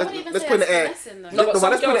wouldn't even let's say put in the that's air. finessing, though. No, but But some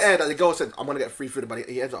let's put in the girls- air that the girl said, "I'm gonna get free food," but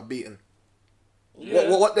he ends up beating. Yeah.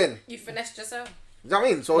 What then? You finessed yourself. You know what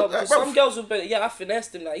I mean? So, No, because bruv, some girls will be, yeah, I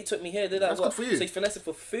finessed him. Like he took me here, did that. That's What? good for you. So he finessed him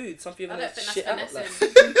for food. Some people I even don't think shit out. that's Like,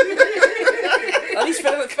 finessing. at least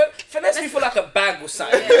finesse me for like a bag or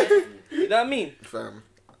something. Yeah. You know what I mean? fam,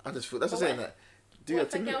 I just feel that's the But saying what- that. Do your What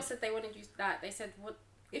if a thing. girl said they wanted you that? They said, "What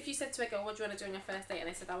if you said to a girl, what do you want to do on your first date?" And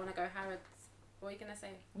they said, "I want to go Harrods." What are you gonna say?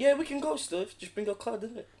 Yeah, we can go stuff. Just bring your card,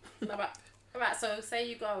 isn't it? No, but alright. So say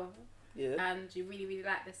you go Yeah. and you really really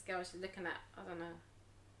like this girl. She's looking at, I don't know.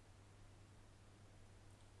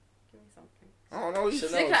 Give me something. Oh no, Chanel.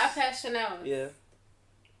 She's looking at a pair of Chanel. Yeah.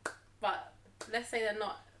 But let's say they're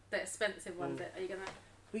not the expensive ones. Are you gonna?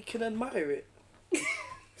 We can admire it.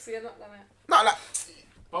 So you're not gonna. no, like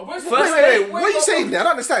But where's First Wait, what are you saying there? I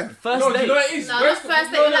don't understand. First No, do date. you know what it is? No, Where's not the-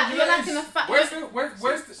 first date, no, you're no, like- do you you're know what lacking it a is? fact- Where's So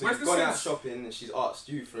the you've gone out sense? shopping and she's asked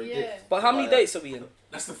you for a Yeah. gift. But how many Like, dates are we in?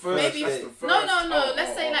 That's the first. Maybe That's the date. first. no.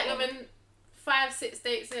 Let's say oh, like oh. you're in 5-6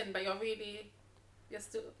 dates in, but you're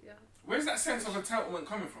still Where's that sense of entitlement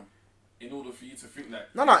coming from? In order for you to think that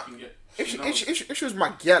No, you no. can get. If she she, knows. if she was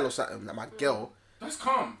my girl or something, like my girl, That's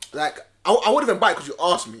calm. like I would even buy it because you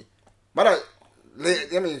asked me. But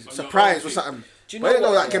I mean, surprise or something. Do you But know I didn't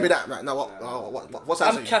know what? that. Give me that. Like, no, what's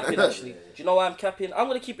that? I'm capping actually. Do you know why I'm capping? I'm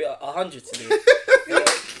gonna keep it 100 today. Yeah.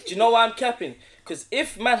 Do you know why I'm capping? Because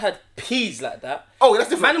if man had peas like that, Oh, that's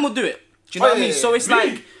different. man will do it. Do you know Oh, what I mean? yeah, So it's Me?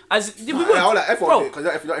 like as we would, I like everyone bro, because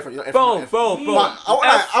you're not bro. But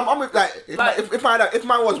I'm with like Like- if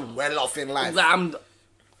man was well off in life, Like, I'm,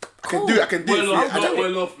 I can do it. I can do it. Well for off, you. not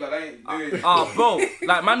well off. Like I ain't doing. bro,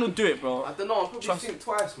 like man will do it, bro. I don't know. I probably Trust- think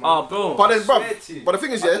twice, man. Oh, bro. But then, bro, Swear to you. but the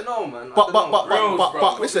thing is, I yeah. don't know, man. But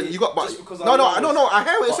Bros, listen, you got Just because no. I'm I hear what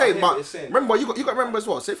you're But I saying, hear what but you're saying. remember you got to remember as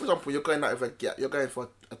well. Say for example, you're going out with a girl, you're going for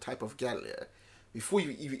a type of gal, yeah. Before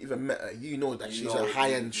you even met her, you know that You she's know, a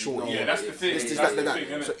high end you short. know. Yeah, that's the thing. This, That's that, the that. thing,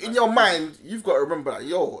 innit? So in That's your the mind, you've got to remember that,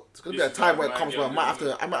 yo, it's gonna be a This is time my where it comes mind, where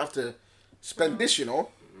yeah, I might have to spend this, you know.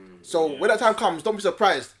 So Yeah. when that time comes, don't be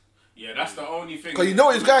surprised Yeah, that's the only thing. because you know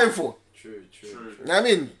what he's going for. True. True. You know what I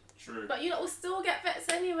mean? True. But you lot will still get vets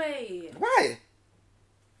anyway. Why?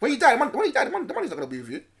 When you die, the money's not gonna be with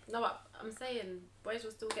you. No, but I'm saying boys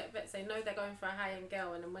will still get vets. They know they're going for a high end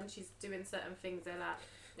girl, and then when she's doing certain things, they're like,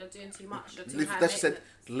 "You're doing too much. You're too high That's said,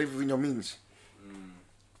 maintenance." live within your means.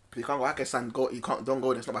 You can't go. I can go. You can't. Don't go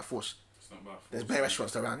there. It's not by force. It's not bad. There's bare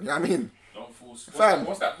restaurants around. You know what I mean? Don't force. Fam.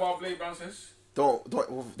 What's that bar Blade Brown says? Don't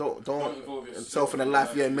involve yourself in a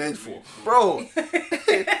life you ain't made for, bro.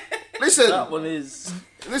 Listen, That one is.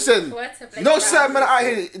 listen. Word to You Blake know, Brown. certain men out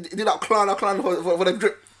here do that clown for the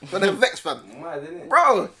drip, for the vex, fam. Mad, innit?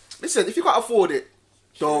 Bro, listen. If you can't afford it,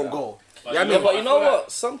 don't go. But Yeah, I you mean, Yeah, but you know I feel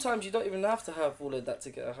what? Sometimes you don't even have to have all of that to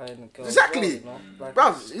get a high end girl. Exactly. As well, you know? Like,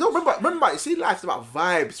 Bro, you know, remember, you see, life's about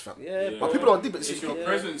vibes, fam. yeah, Yeah. But people don't deep it. It's See, your Yeah.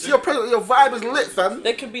 presence. see your present, your vibe is lit, fam.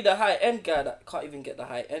 there could be the high end guy that can't even get the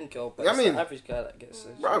high end girl, but Yeah, I it's mean- the average guy that gets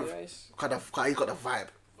it. Bruv. Yeah, it's- He's got the vibe.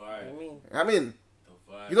 vibe. I mean, I mean,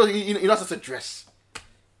 The vibe. you know how to dress.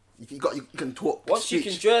 You can talk. once you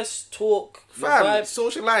speech. can dress, talk, your Fam, vibe, you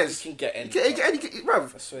socialize. can get You any.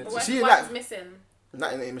 bruv. I swear. But to what See, if like- one's missing?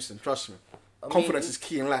 Nothing ain't missing. Trust me. I mean, Confidence is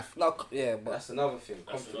key in life. No, yeah, but That's another thing.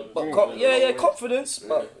 That's Confidence. but another- yeah, confidence,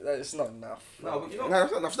 but it's not enough. No, but you No, know,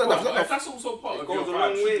 it's not enough. It's Well, not enough. if that's also part it of goes your a vibe,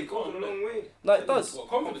 long should way. be It goes a gone, long innit? way. No, it does. What,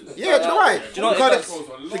 confidence? Yeah, do you know why? Do you know what it Because does? Goes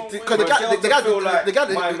a long way. because the For a girl guy, to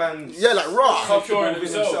feel like my man's yeah, like raw, Secure in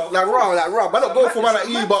with himself. like raw. But not go for man like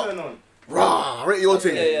you, but Turn on. raw. Rate your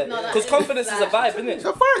thing. Yeah, yeah. No, that Because is confidence is a like- vibe, isn't It's it?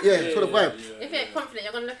 a vibe. Yeah, it's for the vibe. If you're confident,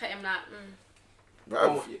 you're gonna look at him like,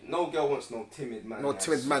 Bruv, No girl wants no timid man. no like,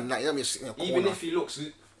 timid man. Like, you know what I mean, sitting in a Even corner. if he looks,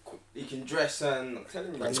 he can dress and I'm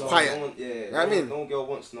telling you, It's no, quiet. No one, yeah, You know what I mean? No girl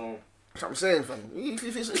wants no. That's what I'm saying, fam.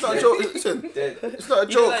 It's not a joke. Listen, Dead. it's not a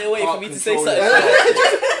You know joke. that you're waiting for Can't me to say control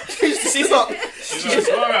something. She's not. She's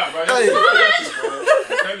alright, bro. Hey.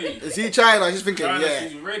 I'm telling you. Is he China? She's thinking, China, yeah.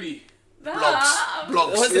 she's ready.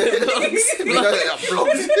 Blogs. What's it?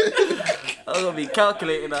 Blogs. I'm gonna be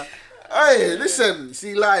calculating that. Hey, listen.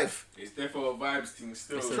 See, life. It's therefore a vibes thing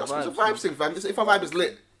still. It's a Trust me, it's a vibe thing, fam. If our vibe is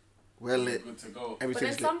lit, we're lit. Good to go. But then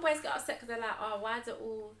Everything's lit. some boys get upset because they're like, oh, why is it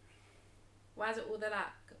all the like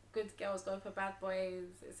good girls go for bad boys,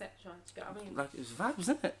 etc. Do you get what I mean? Like it's vibes,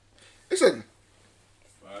 isn't it? Listen,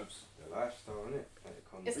 Vibes. The lifestyle, innit? Like, it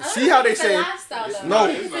comes- It's See how they it's a say- lifestyle, though. No.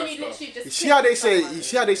 It's when you literally just you see how they click say, with someone. you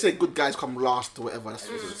see how they say good guys come last or whatever. That's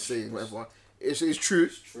what they're saying, whatever. It's true.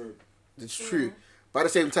 It's true. It's true. But at the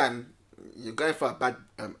same time, you're going for a bad,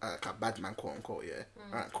 like a bad man, quote unquote. Yeah.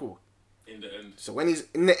 Alright, cool. In the end. So when he's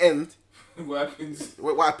in the end, What happens?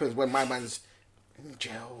 what happens when my man's in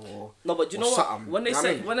jail or? No, but you Or know what? something. When they You know what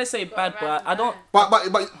I say mean? when they say bad boy, Right, I don't. right.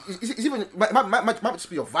 But it's even might just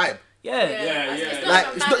be your vibe. Yeah. Yeah. It's Like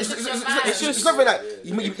not it's about not that, it's it's it's your vibe. it's it's not really like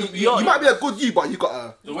you might be a good you, but you got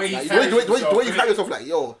a The way he like, carries the way you himself, carry yourself, like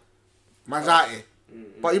yo, man's out here.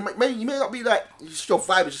 But you may not be like it's your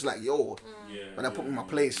vibe is just like yo, Yeah. when I put me in my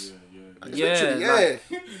place. Yeah. Like, Yeah, literally, like-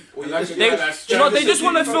 yeah. Or you Like, just- They, Yeah, that's you know, they true. just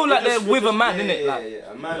want to feel like they're just- with a man, yeah, innit? yeah, Like,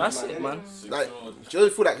 yeah. A man, that's man, it, innit? man. Like, do you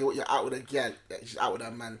feel like you're out with a girl, like she's out with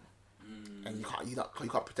a man, and you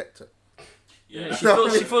can't protect her. Yeah.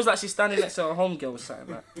 She feels like she's standing next to her homegirl or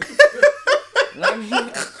something like. You know what I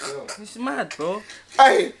mean? It's mad, bro.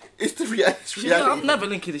 Hey, it's the reality. You know, I'm never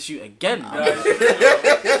linking this shoot again, man.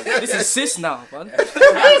 This is sis now, man.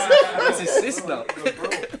 This is sis now.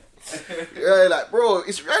 Yeah, like, bro,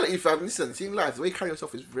 it's reality, fam. Listen, seeing life, the way you carry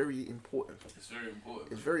yourself is very important. It's very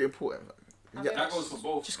important. It's very important, man. Yeah, That goes for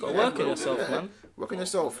both. Just gotta work on yourself, man. work on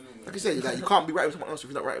yourself. Like I say, like, you can't be right with someone else if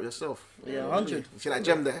you're not right with yourself. Yeah, 100. You see that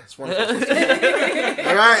gem there? It's one. Alright,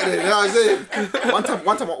 then, you know what I'm saying? One time,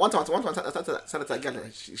 I said to that girl,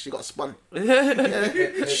 she got spun.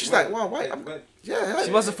 Yeah. She's like, wow, why? Yeah.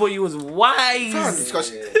 She must have thought you was wise.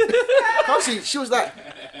 She was like,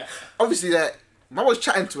 obviously, that man was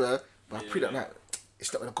chatting to her, but I pre that night,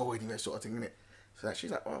 it's not gonna go anywhere, sort of thing, innit? So like,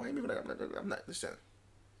 she's like, oh, why are you moving like that? I'm like, listen,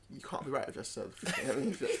 you can't be right with yourself. You know what I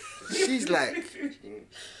mean? She's like,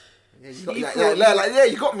 yeah,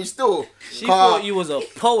 you got me still. She thought you was a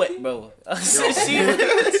poet, bro. I was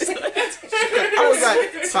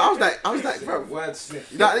like, bro,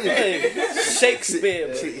 Wordsmith. you know what I mean? Shakespeare.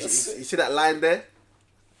 You see that line there?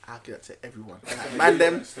 I'll give that to everyone. Like, man,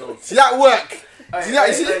 them. See that work?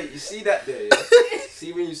 You see that there? Yeah?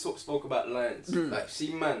 See when you spoke about lines, like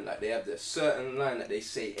see man, like they have the certain line that they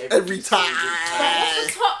say every Time.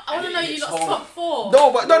 What's the top? I want to know you lot's top 4.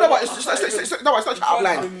 No, but it's not chat up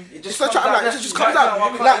line. It's not chat up line. It just comes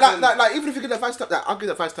out. Like even if you give advice to that, I'll give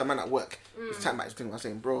advice to a man at work. It's time back to thing I'm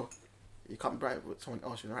saying, bro. You can't be right with someone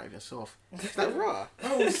else. You're right with yourself. It's like raw.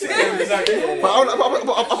 But I'm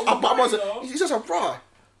he's just a raw.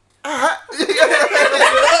 I'm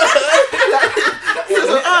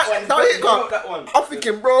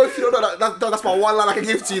thinking, bro, if you don't know that's my one line I can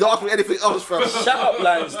give to you. Don't ask me anything else, bro. Shut up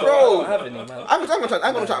lines, bro. I don't have any, man. I'm gonna shut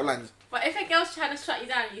up lines. But if a girl's trying to shut you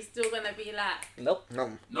down, you're still gonna be like, Nope.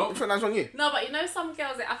 No. That's on you. no. But you know some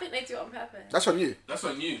girls, I think they do it on purpose. That's on you. That's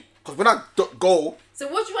on you. Because when I go, So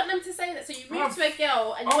what do you want them to say? That so you move to a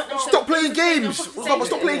girl and you want them to stop playing games.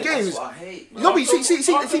 Stop playing games. That's what I hate. No, but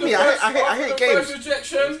see me. I hate games. First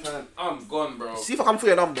rejection, I'm gone, bro. See if I come for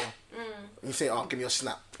your number. And you say, oh, give me your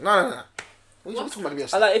snap. No. What are you talking about? Give me your I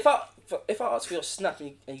snap. like if I ask for your snap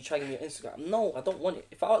and you try to give me your Instagram, no, I don't want it.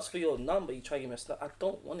 If I ask for your number, you try to give me a snap, I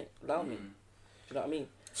don't want it. Allow me. Do you know what I mean?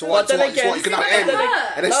 So what? You can now end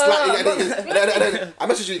and then slide. No. And then I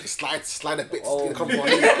message you. You can slide a bit. Oh. Come on.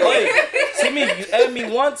 See me, you air me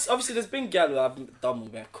once. Obviously, there's been gal who I've done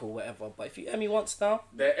with, cool, whatever. But if you air me once now,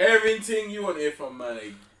 The airing thing you want to hear from man,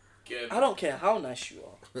 I don't care how nice you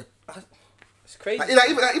are. It's crazy. Like,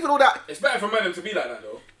 even all that. It's better for men to be like that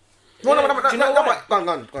though. No. Do you know why? Go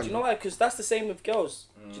on. Do you know why? Because that's the same with girls.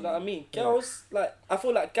 Do you know what I mean? Girls, like, I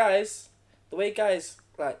feel like guys, the way guys,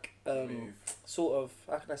 like, sort of,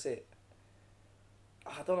 how can I say it?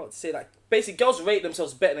 I don't know what to say. Like, basically, girls rate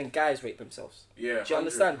themselves better than guys rate themselves. Yeah. Do you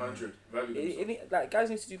understand? 100. Value. Like, guys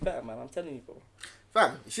need to do better, man. I'm telling you, bro.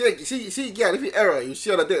 Fam, you see, yeah, if you error, you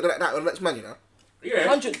see on the day like that with the next man, you know. Yeah.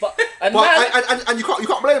 100, but And you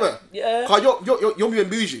can't blame her. Yeah. Cause you're moving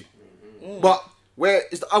bougie. But where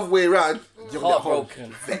it's the other way around, you're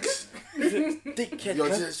Heartbroken. Vexed. Dickhead. You're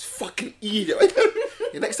man. just fucking idiot.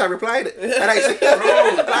 The next time replying it. And It's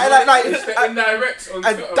the indirects on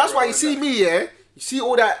and Twitter, that's bro, why you see me, yeah. You see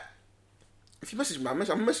all that. If you message me, I'm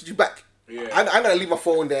gonna message you back. Yeah. I'm gonna leave my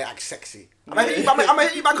phone there, act sexy. I'm gonna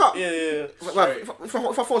hit you back up. Yeah. If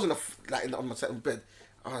my phone's on my bed,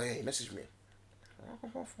 oh yeah, you message me.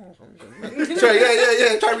 Sorry,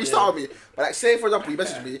 yeah. Try to restart me. But like, say for example, you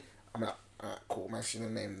message me, I'm like, alright, cool, man, see the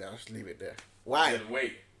name there, just leave it there. Why? Then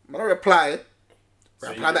wait. I'm gonna reply. So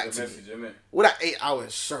you Reply get back the to message, you. innit? All that 8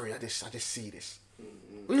 hours. Sorry, I just see this.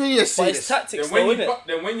 What do you mean you see But it's this? tactics, Then though,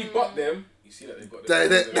 innit? when you bot them, you see that they've got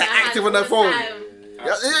They're active on their phone.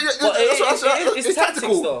 But it's It's tactics,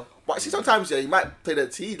 tactical. though. But see, sometimes you might play the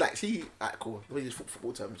alright, cool. Let me use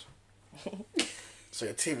football terms. So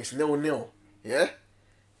your team is 0-0. Yeah.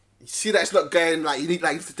 You see that it's not going like you need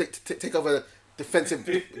to take over the defensive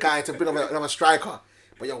guy to bring on another striker,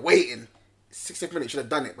 but you're waiting. 60th minute, you should have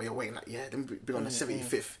done it, but you're waiting like, yeah, then bring on the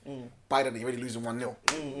 75th. By then, you're already losing 1-0. You know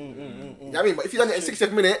what I mean? But if you done it in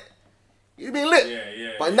 60th minute, you'd be lit.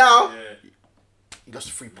 Yeah. But now, you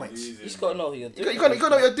lost 3 points. You just gotta know who you're doing. You gotta know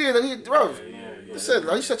what you're doing, and bro. Yeah. Listen,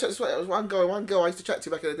 I used to chat. There was one girl I used to chat to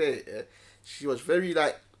back in the day. Yeah? She was very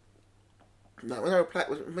like when I replied,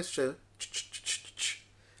 message her,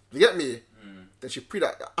 you get me? Then she pre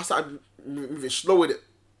that. I started moving slow with it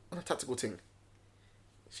on a tactical thing.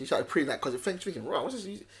 She started pre that because she's thinking, right, what's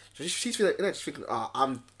this? So she's feeling, she's thinking,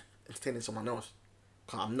 I'm entertaining someone else.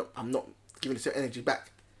 Cause I'm not giving the same energy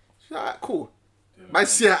back. She's like, alright, cool. Man,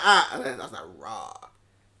 see her out, and then I was like, rah.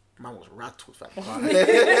 Man was rattled, fam.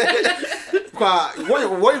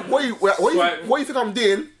 What you think I'm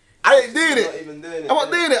doing? I ain't doing Not it. even doing it. I'm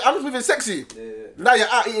not doing it. I'm just moving sexy. Yeah. Now you're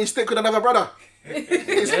out eating steak with another brother. Yeah,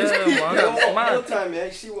 man. One time, yeah,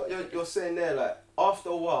 you see what you're saying there, like, after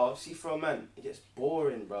a while, see for a man, it gets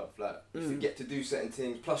boring, bruv. Like, you forget to do certain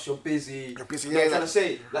things. Plus, you're busy. You're busy, You know what I'm yeah. trying to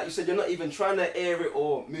say? Like you said, you're not even trying to air it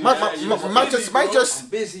or move. Man I'm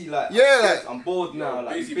busy, like. Yeah. I'm bored now.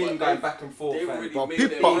 Like, busy, it's been but going they- back and forth. they fam. already But made people-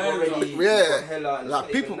 their minds up. already Yeah. got hella, and it's Like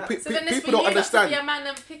not people, even that. pe- So then pe- it's people don't for you not to be understand. a man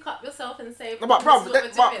and pick up yourself and say, No, but "This bro, is what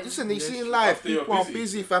we're doing." listen, you see in life, After you're people are busy.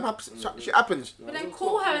 busy, fam. Shit happens. But then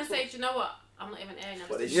call her and say, "Do you know what? I'm not even airing them."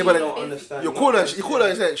 But they Yeah, but don't Busy. understand. You call her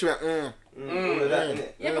and say, she went, All of that,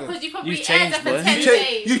 innit? Yeah, because you probably You aired changed, her for boy. 10 You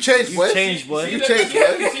days. changed, boy. changed, boy. You that- changed, you boy.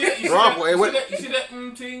 see that- you see Right, that- boy, you see what- that- you see that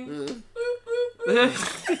thing?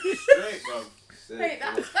 Straight, bro. Wait,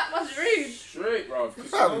 that was rude. Straight, bro. 'Cause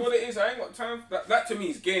you know what it is? I ain't got time for that. That to me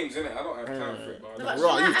is games, innit? I don't have time for it, bro. No, Right, but she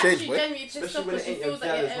you've might changed, actually boy. genuinely pissed Especially off when because it she ain't your feels like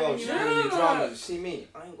gal you're as well. airing She's you doing out. your dramas. See me,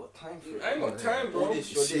 I ain't got time for it. I ain't got time, All bro.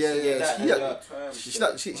 this, you're She- this, yeah, you're yeah, that, she- and yeah. you're-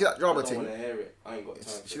 Time. She that drama I don't thing. want to hear it. I ain't got time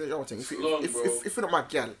She for that it. drama thing. If long, bro. you're not my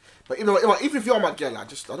gal, but even if you're my gal, I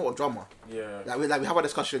don't want drama. Yeah. Like we have a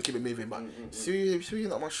discussion and keep it moving. But see, you're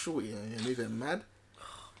not my shorty. You're moving mad.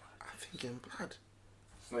 I'm thinking, blood.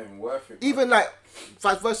 It's not even worth it. Even like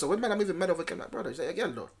vice versa. When men are moving mad over again, like brother, is that your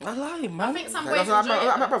girl though? I lie, I man. think some Like, boys that's- enjoy I'm-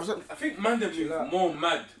 it. I'm- brother, I think man them move more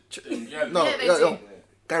mad than yeah. No, Yeah, they yo, do.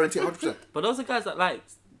 guarantee 100%. But those are guys that like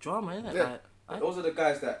drama, innit? Yeah. Like, Those are the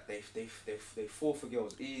guys that they fall for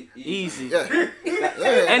girls easy. Yeah,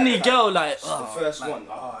 yeah. Any girl, like, The oh, first like, one,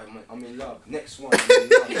 I'm in love. Next one, I'm in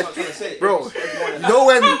love. You know what I'm trying to say? Bro, Everyone- you know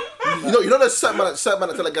when you know there's certain man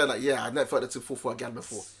that tell a girl like, yeah, I never felt it to fall for a gal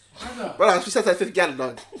before. Brother, she said that fifth gal,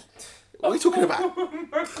 dog. What are you talking about?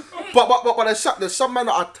 but there's some men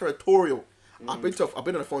that are territorial. I've been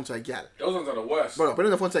on the phone to a gal. Those ones are the worst. Bro, I've been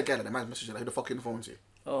on the phone to a gal and the man's messaging like, who the fuck are you on the phone to?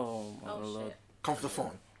 oh my Oh, lord. shit. Come for the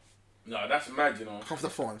phone. No, that's mad, you know. Come for the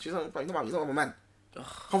phone. She's like, he's not my man. Come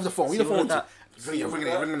for the phone. Who you See, the phone all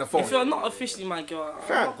to? Ringing the phone. If you're not officially my girl, I'm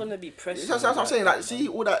Fam. not gonna be pressed. That's what I'm saying. Like, see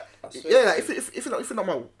all that. swear. Yeah, like, if you're not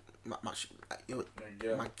my like,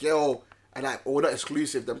 Yeah. my girl, and like, or we're not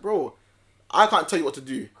exclusive, then bro, I can't tell you what to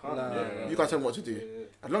do. Yeah. You can't tell me what to do.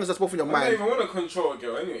 As long as that's both in your I don't mind. even want to control a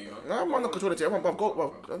girl anyway, you know. No, I'm not controlling it. I've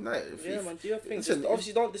got. Yeah, man, do your thing. Listen, Just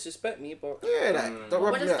obviously don't disrespect me, but Yeah, like, don't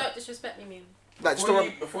rub What me does out. don't disrespect me mean? Like, just don't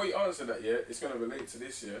rub. Before you answer that, yeah, it's gonna relate to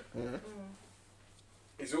this, yeah. Mhm.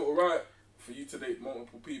 Is it alright for you to date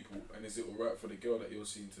multiple people, and is it alright for the girl that you're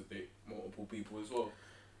seeing to date multiple people as well?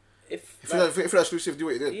 if If you're exclusive, do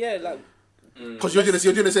what you do. yeah, like Because you're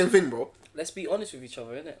doing the same thing, bro. let's be honest with each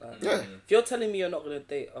other, innit? Like, Yeah. if you're telling me you're not gonna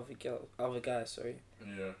date other guys, sorry,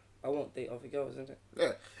 Yeah. I won't date other girls, innit?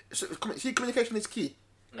 Yeah. So, see, communication is key.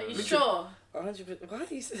 Are you sure? 100%. Why are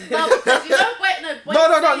you saying? No, because you don't wait. No, boys No,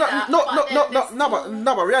 say that, but then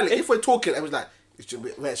but reality, if we're talking, it was like,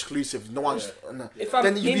 we're exclusive. No one's. No. If I'm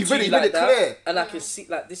Then you'd be into really, you like really that, clear. and I can see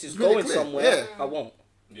like this is Really going clear, somewhere, yeah. I won't.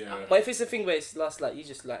 Yeah. But if it's a thing where it's last like you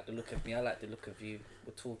just like the look of me, I like the look of you.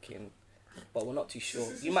 We're talking, but we're not too sure.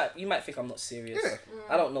 You might think I'm not serious. Yeah.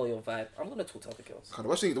 I don't know your vibe. I'm gonna talk to other girls. The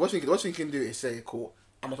worst thing you can do is say, cool,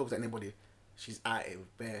 I'm not talking to anybody. She's at it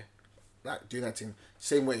with bare, like, doing that thing.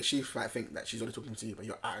 Same way she might think that she's only talking to you, but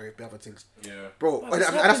you're at it with bare other things. Yeah. Bro, But it's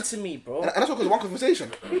happened to me, bro. and that's because one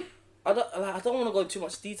conversation. I don't want to go into too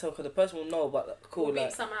much detail because the person will know. But cool, We'll beep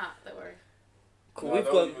like some out. Don't worry. cool. No,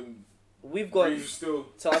 We've gone. breathe still.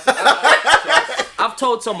 So I've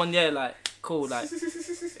told someone, yeah, like cool, like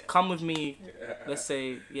come with me. Let's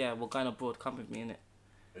say, yeah, we're going abroad. Come with me, innit?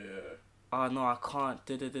 Yeah. Oh no, I can't.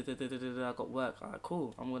 I got work. Alright,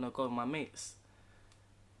 cool. I'm gonna go with my mates.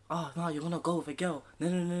 Oh no, you're gonna go with a girl.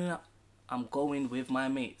 No. I'm going with my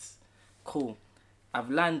mates. Cool. I've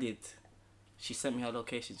landed. She sent me her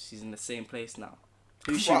location. She's in the same place now.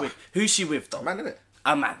 Who's she Wow. with? Who's she with though? Man, innit?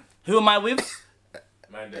 A man. Who am I with?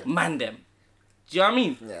 Man, them. Man them. Do you know what I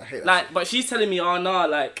mean? Yeah, I hate that Like, but she's telling me, oh no,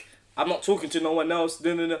 like I'm not talking to no one else.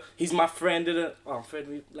 No. He's my friend. Oh, friend,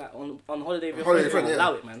 we like on holiday with your Holiday friend. friend, yeah.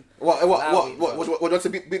 Allow it, man. What, do you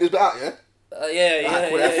beat this bit out, yeah? Yeah.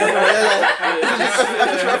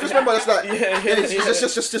 I just remember that's like, Yeah.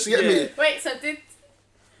 just get me. Wait. So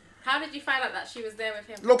how did you find out that she was there with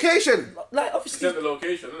him? Location. Like It's obviously, at the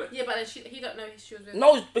location, isn't it? Yeah, but then he don't know she was with.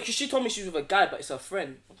 no, because she told me she was with a guy, but it's her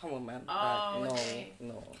friend. Come on, man. Oh, Like, no, okay.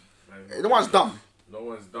 no. Man, No one's dumb. No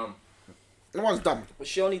one's dumb. No one's dumb. But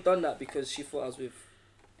she only done that because she thought I was with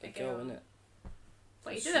a girl, girl. innit?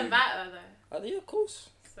 But you did invite her though, Yeah, of course.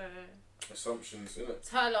 so Assumptions, innit? it's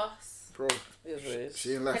her loss. Bro, It is what it is.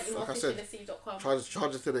 she ain't left. Like I said, PennyMoreFishyTheSea.com.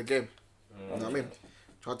 charge it to the game. You know what I mean?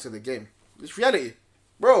 Charge it to the game. It's reality.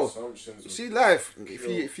 Bro, Assumptions. you see life.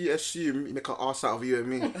 If you assume, you make an arse out of you and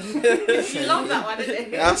me. You love that one,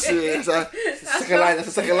 didn't you? That's it. That's a second line. That's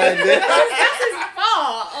a second line there. That's his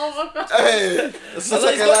part. Oh Oh god. Hey, So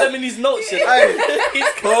he's got them in his notes. Yeah. Hey,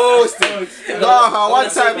 He's posted. Nah, one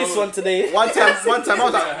time, this one today. one time,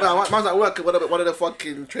 I was at work. One of the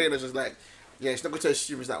fucking trainers was like, "Yeah, she's not going to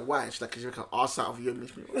assume it's like why." She's like, "Cause you can ask out of you and me."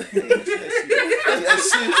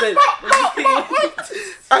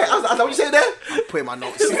 I was like, "What you say there?" I'm putting my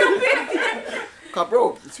notes. Cause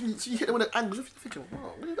bro, you hit them with the angles. You're thinking,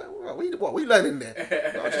 what are you learning there?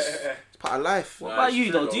 No, it's part of life. What about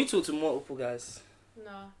you though? Do you talk to multiple guys?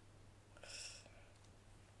 No.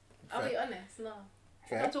 I'll be honest, no. If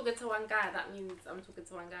Fair. I'm talking to one guy, that means I'm talking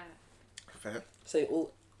to one guy. Fair. Say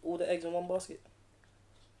all the eggs in one basket.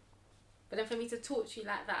 But then for me to talk to you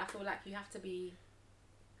like that, I feel like you have to be.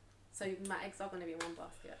 So my eggs are gonna be in one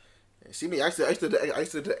basket. See me, I used to do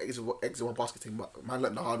the eggs in one basket thing, but man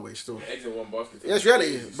learned the hard way still. Eggs in one basket. Yes,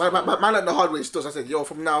 really. Man learned the hard way still. So I said, yo,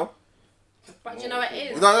 from now. But do you know what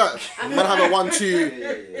it is? No, man have a 1, 2. Yeah. You know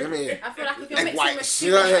what I mean? I feel like if you're Egg mixing whites. with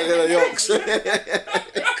You know, the yolks.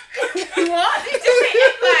 What? Did you say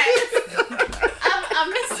egg whites? I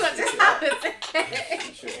missed what just happened.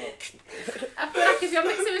 I feel like if you're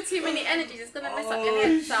mixing with too many energies, it's gonna mess up your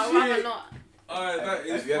head. So I'd rather not. Alright, that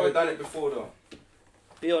is. Have you ever done it before though?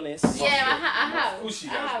 Be honest. Yeah, I have. Of course she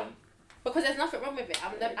I has, have. man. Because there's nothing wrong with it. I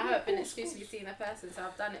haven't been exclusively seeing a person, so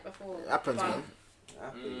I've done it before. It happens, But man.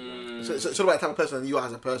 Mm. So it's all about the type of person you are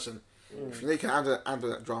as a person. If you know you can handle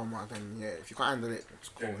that drama, then yeah. If you can't handle it, it's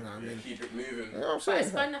cool. You know what I mean? Keep it moving. You know what I'm But saying?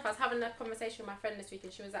 it's fun enough. I was having a conversation with my friend this week,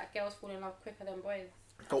 and she was like, "Girls fall in love quicker than boys."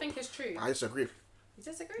 I Nope. think it's true. I disagree. You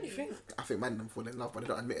disagree? You think? I think man them fall in love, but they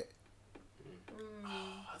don't admit it.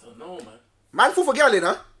 I don't know, man. Man fall for girl, you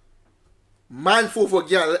know? Man fall for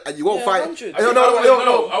girl, and you won't Yeah, fight. 100.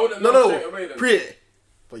 No, I wouldn't know straight no. away then. Pre it.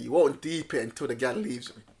 But you won't deep it until the girl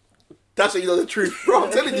leaves. That's when you know the truth, bro.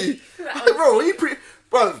 I'm telling you, bro. When you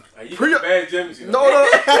bro, You pre got bare gems, you know.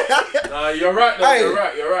 no. Nah, you're right, though. Hey,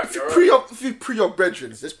 You're right. If you pre your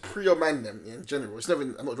brethren, just pre your man them in general. It's never.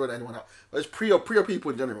 I'm not drawing anyone out, but it's pre your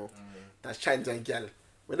people in general. That's Chinese and gal.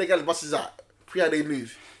 When the gal busts out, pre how they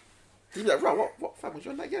move. You be like, bro, what fam was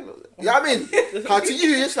you on that gal? You know what I mean? Cause to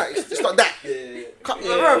you, it's like it's not that. Bro,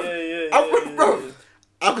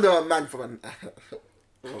 I'm gonna have a man from an.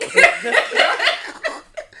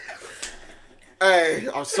 Hey,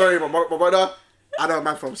 I'm sorry, my brother. I know a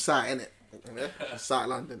man from South, innit? Yeah? South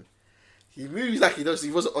London. He moves like he does.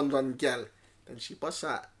 He wasn't on one girl. Then she busts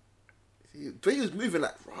out. The way he was moving,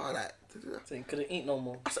 like, raw, like. So you couldn't eat no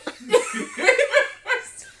more.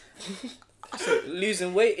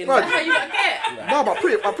 Losing weight in Bro, That's how you got get. No, but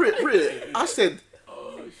pretty. I said,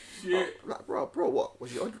 Oh, shit. like, bro, what?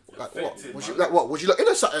 Was you on? Like, what? Affected, Was man. you like what? Was you like in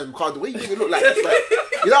a certain car? The way you made it look like, it's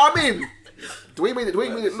like, you know what I mean? The way you made it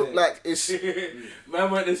look like it's. Man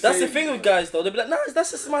went the That's same. the thing with guys though. They'll be like, nah,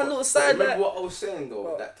 that's just my little side. Remember Like, what I was saying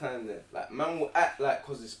though, that time there? Like, man will act like,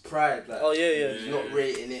 cause it's pride, like, oh yeah. he's not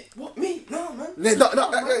rating it. What, me? No, man. Yeah,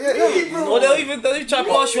 yeah. Or they'll even try to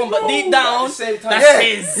pass you on, but deep At down, the same time, that's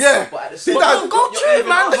his. Yeah. But at the same But time, go you're true, even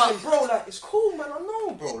man, asking, bro, like, it's cool, man, I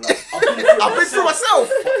know, bro. Like, I've been through myself.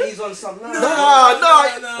 But he's on some, No,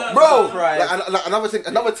 Bro. bro. Like,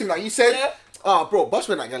 another thing like you said. Yeah. Oh, bro, boss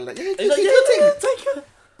man, that guy like, yeah, He's like, yeah, take it.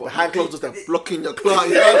 But hand closed just they're blocking your client.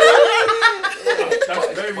 You know?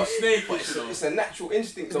 That's very snake. But it's a natural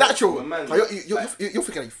instinct. It's though, natural. for a man. Like, you're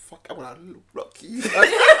thinking, fuck, I wanna block you.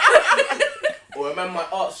 Or a man might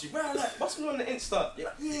ask you, bro, like, bust me on the Insta. You're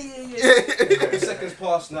like, yeah. A couple seconds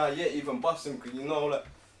pass now, yeah, even bust him, because you know, like,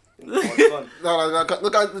 it's done. No,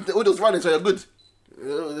 look, the order's running, so you're good.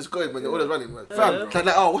 It's good when the order's running. Fam,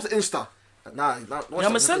 like, oh, what's the Insta? Nah, Yeah, I'm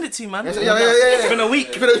gonna send it to you, man. Yeah. It's been a week.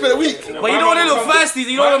 It's been a week. But you don't want to look thirsty.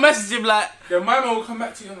 You don't want to message him like, Then my man will come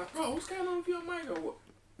back to you and like, bro, what's going on with your mind or what?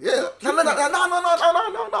 Yeah. No.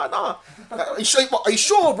 Like, are you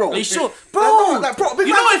sure, bro? are you sure? Bro, Bro, bro, big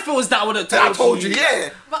you man. know if it was that, I would have I told you, yeah.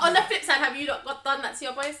 But on the flip side, have you not done that to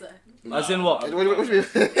your boys though? As in what? What do you mean?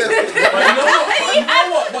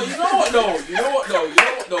 But you know what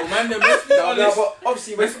though, man, then let's be No, honest. but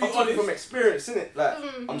obviously, Let's we're be talking honest. from experience, innit? Like,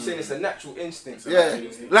 I'm saying it's a natural instinct. Yeah.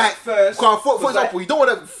 Like, First, for was example, like- you don't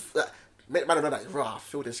want to make man know like, rah, I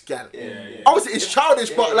feel this gal. Yeah. Obviously, it's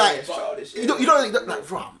childish, but like, it's childish, you don't like,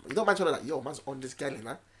 rah, you don't man tell her like, yo, man's on this gal,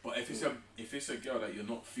 man. But if it's a girl that you're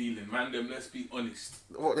not feeling, man, then let's be honest.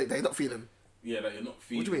 What they not feeling? Yeah, that you're not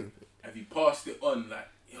feeling. What do you mean? Have you passed it on, like,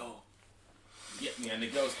 yo, you get me, and the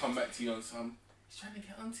girls come back to you on some, he's trying to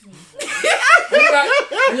get onto me.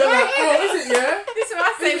 and you're like, oh, is it, yeah? This is what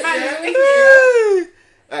I say, man.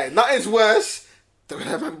 Hey, nothing's worse than when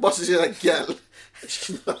a man bosses you like gal.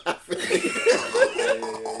 She's not having it.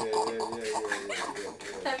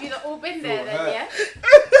 Have you not all been there then, Feel yeah?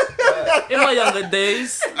 In my younger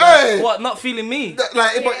days, Hey! what? Not feeling me?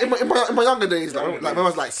 Like in my younger days, like when I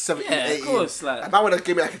was like 17, Yeah, of 18. course, like- and man would have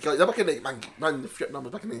given me like a girl. Back in the man, the flip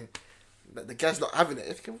numbers back in the. The guy's not having it.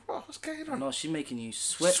 You're thinking, bro, what's going on? No, she making you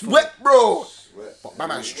sweat. Sweat, bro. Sweat. But my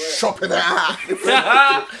man's shopping it out.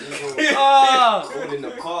 Ah, All in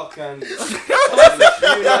the park and man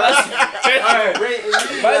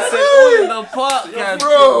said all in the park, man.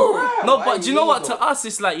 Bro. No, but do you know what? To us,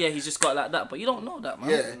 it's like, yeah, he's just got like that, but you don't know that, man.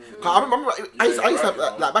 Yeah. 'Cause I remember I used to have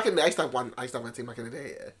like back in the day. I used to have a team back in the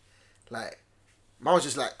day. Yeah. Like, man was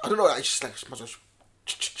just like, I don't know. Like, it's just like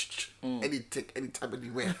anything, anytime,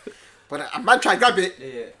 anywhere. But a man try to grab it,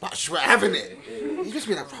 Yeah. but she's not having it. You just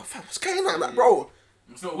be like, bro, fam, what's going on? Like, bro.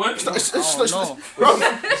 It's not working. Bro.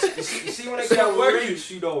 You see when a girl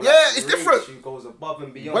rates you though, Yeah, it's rates different. You goes above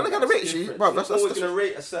and beyond. When they're gonna That's rate you, different. bro, She's that's always gonna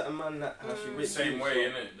rate a certain man that how she The rates same you, way, so-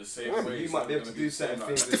 innit? The same Yeah, way. you It's might not be able gonna to do certain like-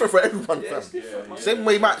 things. It's different for everyone, Yeah, fam. it's different, man. Same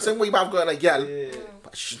way you might have got a girl, Yeah.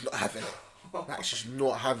 but she's not having it. Like, she's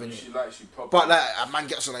not having it. She like she proper. But like a man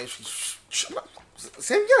gets on like,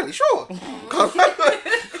 same girl, you sure?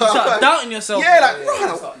 Start doubting yourself. Yeah, like, Yeah,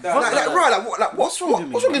 bro, it's like, like like, that. like, what's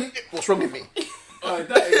wrong with me? What's wrong with me? Oh,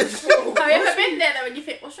 that is Have you ever been there though when you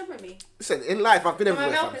think, what's wrong with me? Listen, in life, I've been From a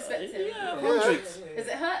everywhere. male Fam. perspective. Yeah, Is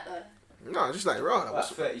it hurt though? No, just like, bro, like, About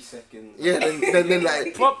what's 30 seconds. yeah, then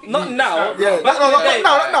like, Not now. yeah, Back in the day.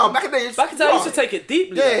 no, back in the day, Back in the day, I used to take it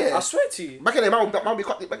deeply. Yeah. like, I swear to you. back in the day, man be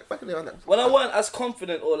quite back in the day, When I weren't as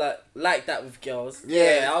confident or like that with girls,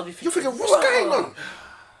 yeah, I'll be you're thinking, what's going on?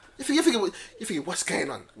 You thinking, what's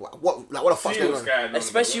going on? What the fuck's See going what's on? going on,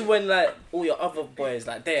 Especially bro. when like all your other boys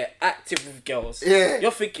like they're active with girls. Yeah.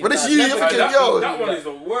 You're thinking. But it's "Nah, you, never you're Like, thinking, do yo. that one is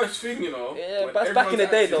the worst thing, you know. Yeah, when but that's back in the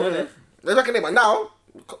everyone's day though, active. isn't it? They're back in the day, but now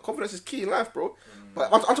confidence is key in life, bro.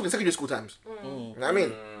 But I'm talking secondary school times. You know what I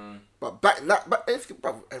mean? But back now, bro,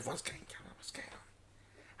 everyone's getting camera. What's going on?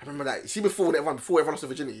 I remember like, see before everyone lost their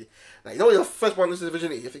virginity, like, you know, your first one loses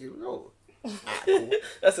virginity, you're thinking, oh, alright, cool.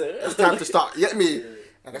 That's it. It's time to start. You get me?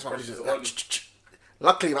 And that's why I was just like,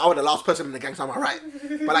 luckily, I was the last person in the gang, so I'm alright.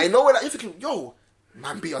 But I know that you're thinking, yo,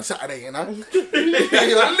 man, be on Saturday, you know?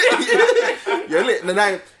 You're lit. You're lit. And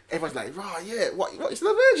then everyone's like, right, yeah, what? It's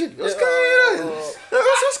the virgin. What's going on?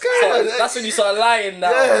 What's going on? That's when you start lying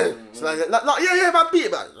now. Yeah. So like, yeah, man, beat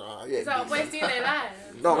it, man. Yeah. Is that what boys do? They lie.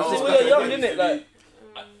 No, No, it's just when back you're young, in the innit? day.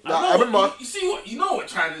 Like, I remember. You see what? You know what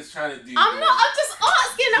China's trying to do. I'm not. I'm just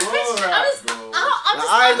asking a question. Alright, I'm bro.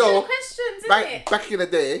 just I asking know. questions, Back, innit? back in the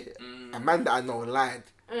day, a man that I know lied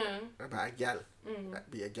Mm. about a gal, like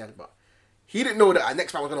be a gal, but he didn't know that our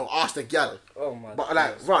next man was gonna ask the gal. oh my. But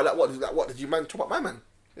like, right, what did you man chop up my man?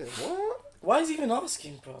 Yeah, what? Why is he even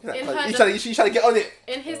asking, bro? Like, In you her trying to get on it?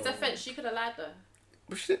 In his defense, she could have lied though.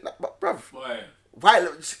 But shit, like, but bruv, Boy. why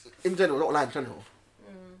in general, not lie in general.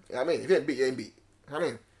 You know what I mean? If you ain't beat, you ain't beat. You know what I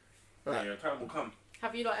mean? Yeah, your time will come.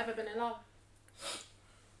 Have you not ever been in love?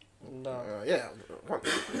 No. Yeah, once,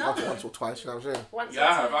 No. once or twice. You know what I'm saying? Once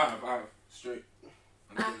Yeah, or I have. twice? Straight.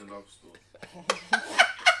 I'm in the love story.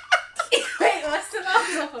 Wait, what's the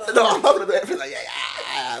love? No, I'm not gonna do everything like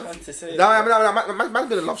yeah. What to say? No, man's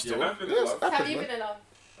been in love still. Yeah, man's been in Yes, love. that Have happens, you man. been in love?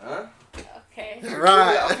 Huh? Okay. I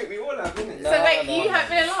Right. think we all have, innit? No. So wait, you haven't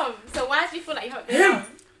been in love. So why do you feel like you haven't been in love?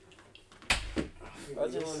 I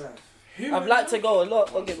just- I've liked to go a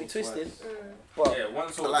lot. Don't get me twisted. But Yeah,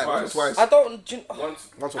 once or I like once or twice. twice. I don't. Once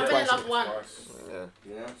Once or I've been in twice. love once. Yeah.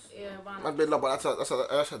 Yeah. Yeah, one. Man's been in love, but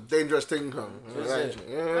that's a dangerous thing, huh? Is Yeah. it?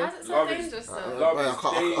 Why is it so Love is- dangerous though? Love Well, is I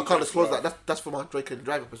can't dangerous, disclose bro. that. That's for my Drake and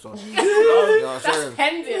Drive episode. You know what I'm That's saying?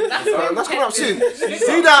 pending. That's That's what I'm pending. saying.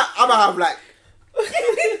 See that? I'ma have like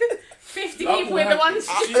 50 Love people will in the happen. one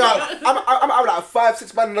street. I'm have like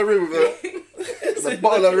 5-6 man in the room with a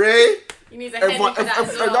bottle of Ray. You need a Henny Everyone, for that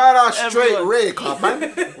as well. no, straight Everyone. Ray, cause man,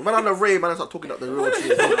 when I'm on the Ray, man, I start talking up the real truth.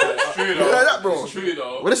 It's true You though. hear that, bro? It's true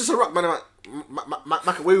though. When this is a rock, man, I'm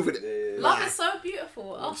like away with it. Love is so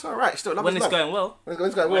beautiful. Oh, It's alright, still. Love when is it's love. going well, When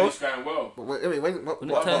it's going When well. it's going well. But when when it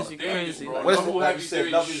Love turns is you dangerous, crazy. bro. like- When Love will Like have you you said,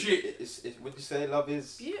 doing love is. shit. Would you say love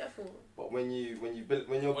is? beautiful. But when you're When good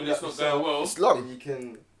it's at not yourself, going well. it's long. then you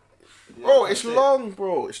can. Oh, it's long,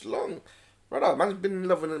 bro. It's long. Brother, man's been in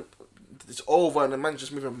love and it's over and the man's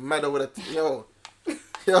just moving mad over the...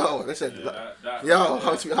 Yo, listen. Yeah, that- Yo,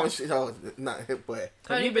 how much, nah, hit boy. Have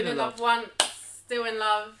Only you been in love? once, still in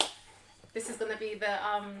love. This is gonna be the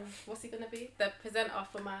what's he gonna be? The presenter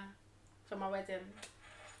for my wedding.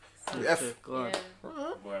 So, The F. Good God.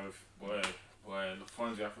 yeah. Boy, the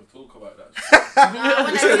funds you have to talk about that. I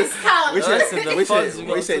want a discount. We Listen, say, the we funds say, we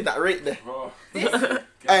got we say to- that rate there. Bro.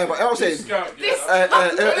 Hey, but I'm saying... Discount, yeah. This- Why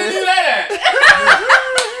did you do that?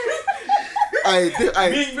 I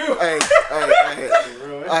Big Bill. hey,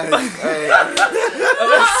 I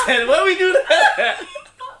said, where we do that?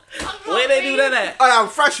 Where they do that at? I am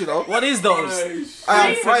fresh, you know. What is those? I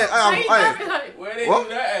am fresh. I Where they What? do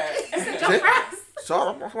that It's a job press.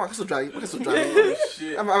 So I can still drive. I can still drive. at?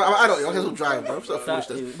 Shit. I'm adult. I can still drive, bro. I'm so foolish.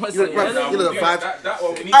 You You must know, say, bro, yeah, you know the Yeah, vibes. that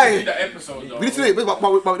one, we need Aye. to do that episode though. We need to do it,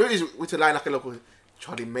 but we do it with to line like a local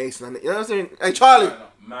Charlie Mason and you know what I'm saying? Hey Charlie,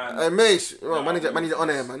 Man, hey Mace, No, man need it on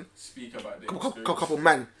here, man. speak about this. Couple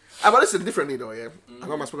man. But listen differently though, yeah. I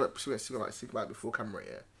know I spoke about it before camera,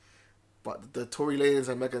 yeah. But the Tory Lanez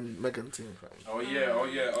and Megan thing, fam. Oh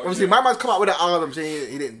yeah. Obviously, my man's come out with an album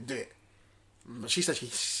saying he didn't do it. But she said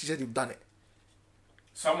he'd done it.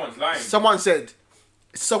 Someone's lying. Someone said,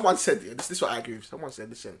 yeah, this is what I agree with. Someone said,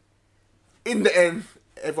 listen, in the end,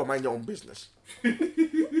 everyone mind your own business.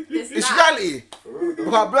 It's reality.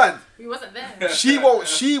 Because blood, We wasn't there. she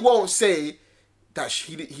won't say that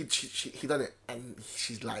he done it and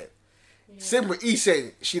she's lying. Same with he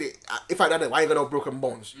saying she did. If I done it, why you got no broken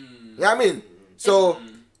bones? You know what I mean? So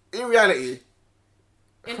in reality,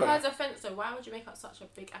 In her defense, though, why would you make up such a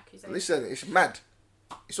big accusation? listen, it's mad.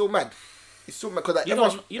 It's all mad. It's so mad because like, You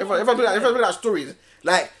don't- everyone's been that stories.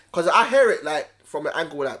 Like, because I hear it like from an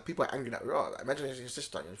angle like people are angry that like, imagine it's your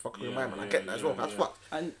sister and you're fucking with my man. I get that as well. That's fucked.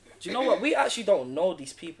 And do you know what? We actually don't know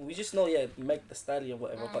these people. We just know, yeah, Meg the Stallion,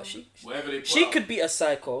 whatever. But Whatever they put she out. could be a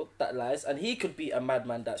psycho that lies, and he could be a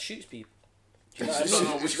madman that shoots people. Do you know what I It's-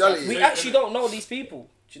 mean? it's which reality. side We to actually take, don't know these people.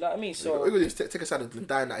 Do you know what I mean? So We're gonna just take a side and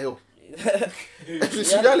die in that hill. yeah,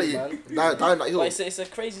 It's reality. man. Die in that hill. But it's a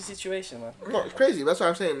crazy situation, man. No, it's crazy. That's why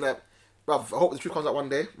I'm saying that. Bruv, I hope the truth comes out one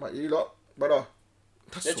day. But you lot, brother.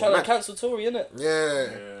 That's They're so trying mad. to cancel Tory, innit?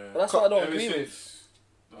 Yeah. But that's what I don't Ever agree with. since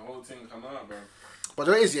the whole thing come out, bro. But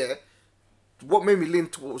the thing is, yeah, what made me lean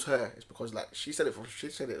towards her is because like she said it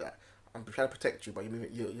that I'm trying to protect you, but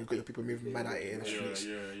you got your people moving mad at it in the streets.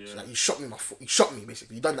 She's like, you shot me, you shot me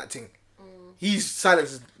basically. You done that thing. His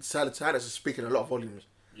silence is speaking a lot of volumes.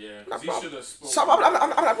 Yeah, Like, he bruv, should have spoken. So I'm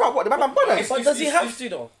like, bro, what? The man brother. But does he have to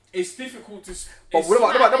though? It's difficult to. But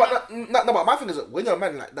but my thing is that when you're a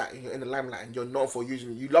man like that, you're in the limelight and you're known for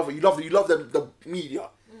using, you love the media,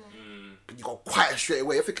 but you go quiet straight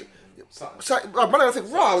away. I think, man, I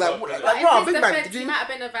think, raw, But raw, in his big man. defense, Did he you, might have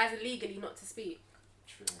been advised legally not to speak.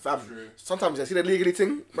 fam? True. Sometimes I see the legally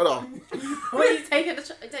thing, brother. Were you taking the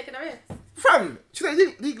risk? Fam, see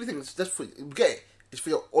the legally thing is just for you get it. It's for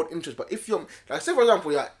your own interest. But if you're like, say for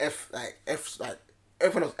example, you're F like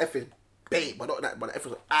everyone else effing babe, but not that, but F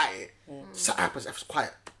was I. Something happens, F's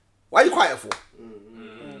quiet. Why are you quiet for?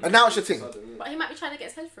 And now it's your thing. But he might be trying to get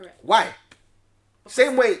his head through it. Why?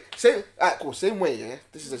 Same way, alright, cool. Same way, yeah.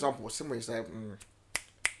 This is an example. Same way, it's like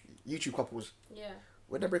YouTube couples. Yeah.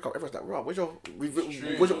 When they break up, everyone's like, "Bro, where's your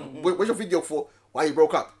video for why you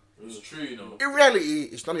broke up?" It's true, you know. In reality,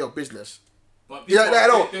 it's none of your business. But Yeah, people, I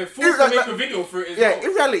know. they're forced to make a video for it as Yeah, well.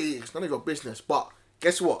 in reality, it's none of your business. But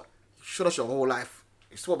guess what? You showed us your whole life.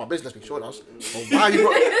 It's what my business been showing us. But why you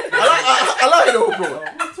broke? I like it though, bro.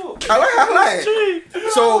 I like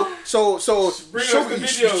it. So Bring show us the me,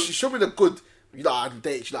 videos. show me the good. You know, on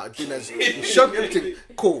dates, you know, dinners. Show me everything.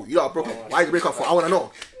 Cool. You know, broke up. Why did you break up for? I want to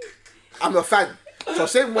know. I'm a fan. So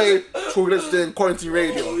same way, Tory Lanez doing quarantine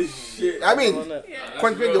radio. I mean,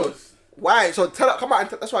 quarantine radio. Why? So tell her, come out.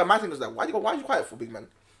 That's why my thing is like, why you quiet for, big man?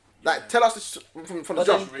 Like, tell us this from the But,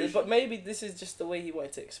 jump. but maybe this is just the way he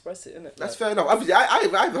wanted to express it, innit? That's fair enough. Obviously,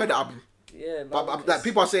 I've heard the album, Yeah, but like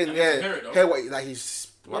people are saying, I yeah, didn't hear it, though. hear what like he's.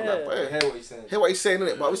 I'm Yeah. like, boy, Hear what he's saying. hear what he's saying,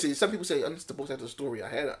 innit? But obviously, some people say it's the both sides of the story. I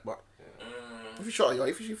hear that, but if you shot her,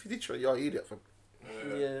 if you did shoot her, you're an idiot. Fam.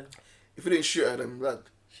 yeah, If you didn't shoot her, then blood.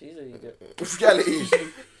 she's a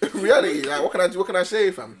idiot. Reality, like what can I do? What can I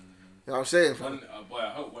say, fam? You know what I'm saying, fam? Boy, I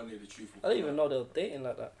hope one day the truth will I didn't even know they were dating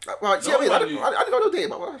like that. Like, well, see what I mean? I didn't know the day,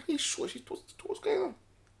 but well, he's short. What's going on?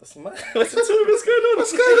 That's mad. What's going on?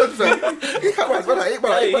 What's going on, fam? He can't, brother.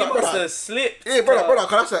 Hey, he must brother. have slipped. Yeah, brother, cause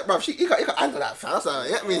that's like, bro, he can't handle that, fam. That's like,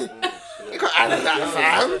 you get me? He can't handle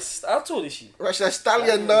that, fam. How tall is she? Right, she's a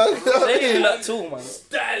stallion, dog. She ain't even that tall, man.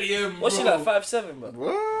 Stallion, bro. What's she like, 5'7", bro?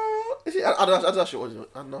 What? Is she? I don't know how she was. I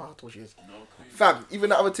don't know how tall she is. No clue. Fam, even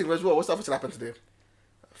that other thing as well. What's the other thing happened today?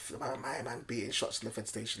 My man beating shots in the Fed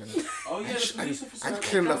station. And, Oh yeah, the police officer. and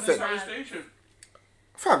killing the Fed. Station.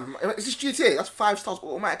 Fam, is this GTA? That's 5 stars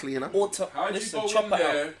automatically, you know? How'd you Listen, go chop in it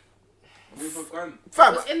out. there with a gun?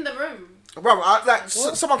 Fam, Was in the room. bro,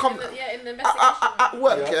 someone come. In the investigation. At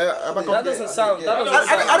work, yeah. That doesn't sound. That doesn't I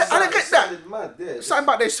sound. don't get that. It's mad, yeah. Something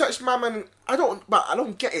about they searched my man. I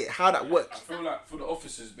don't get it how that I works. feel like for the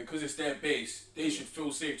officers, because it's their base, they should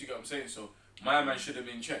feel safe. Do you get what I'm saying? So my man should have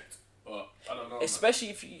been checked, but I don't know. man. Especially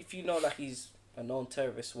if you know like he's a known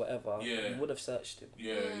terrorist, whatever, Yeah. you would have searched him.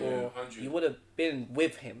 Yeah, Or 100. you would have been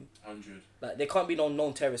with him. 100. Like, there can't be no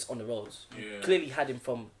known terrorists on the roads. Yeah. Clearly had him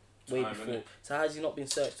from way Time, before. innit? So how has he not been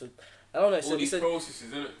searched? I don't know. All these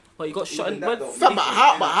processes, innit? But he got shot in. Even that don't- Fam,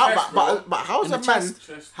 Chest, but how's In a the man? chest.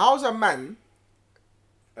 Chest. How's a man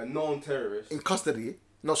A known terrorist. in custody?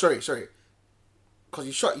 No, sorry. Because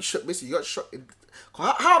you shot. Basically, you got shot.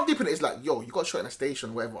 How I'm deep in it is like, yo, you got shot in a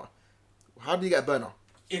station, or whatever. How do you get a burner?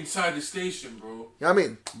 Inside the station, bro. You know what I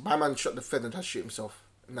mean? My man shot the fed and had to shoot himself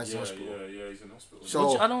in the hospital. Yeah, he's in hospital.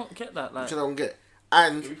 So- Which I don't get that. Like, Which I don't get.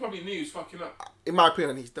 And we probably knew he was fucking up. in my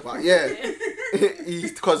opinion, he's definitely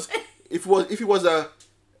he's because if he was a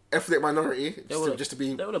ethnic minority, just to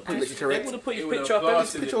be they would have put, politically they correct, would have put his It would've picture up. plastered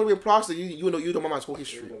Everything. picture would be plastered. You know my man's whole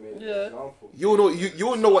history. Yeah. You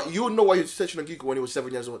will know why he was searching on Google when he was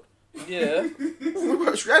 7 years old. Yeah.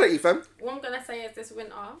 It's reality, fam. What I'm gonna say is this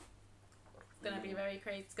winter, it's gonna be very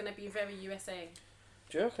crazy. It's gonna be very USA.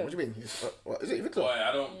 Do you reckon? What do you mean? What is it? Victor? Boy,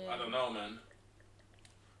 I don't Yeah. know, man.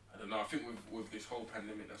 I don't know. I think with this whole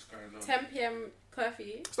pandemic that's going on. 10 p.m.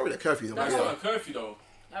 curfew. It's not really a curfew though. No, It's man. not a curfew though.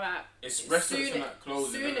 Alright. It's restaurants Soon, and that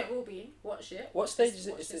closing. soon innit? it will be. Watch it. What stage is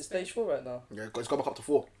it? Watch Is this it stage 4 right now? Yeah, it's gone back up to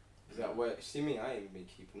 4. Is that where? See me? I ain't been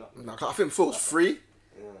keeping up. No, I think 4 was 3.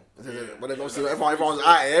 Yeah. But then obviously everyone's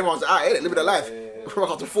out here, living their life. Back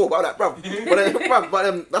up to 4, but I'm like, bruv.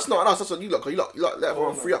 But that's not us. That's on you lot. 'Cause you lot let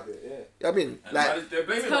everyone free up. Yeah. You know what I mean? And Like, they're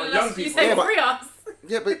blaming it Tell on us young you people. say Yeah, but- free us.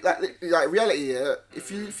 yeah, but like reality, yeah.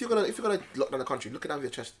 If you're gonna lock down the country, look it down your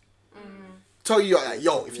chest. Tell you like,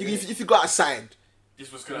 yo, if you go outside,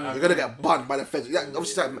 This was gonna happen. you're gonna get banned by the feds. Yeah,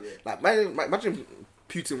 obviously, like imagine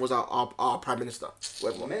Putin was our prime minister,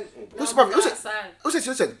 whatever. Mental, bro. Listen, bruv, Go listen, outside.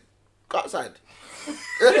 listen, go outside.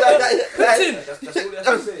 Putin! That's all they have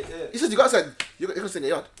to say. Yeah. He says you go outside, you're gonna stay in the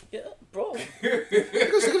yard. Yeah, bro.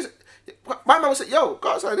 My man was like, yo, go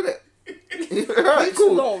outside, innit? Alright, Putin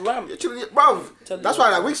cool. don't ramp. You're chilling, bruv. Tell That's you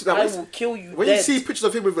why what, like I will kill you when dead. you see pictures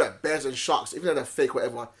of him with like bears and sharks, even though they're fake,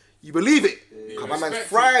 whatever, you believe it. Cause my man's Respect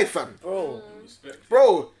fried, fam. Bro, Respect.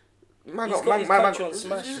 Bro, man, He's got got his man, country on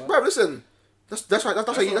smash, man. bro, listen. That's why what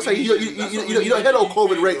you we don't need hear no to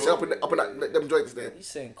COVID do, rates bro. up in them joints there. he's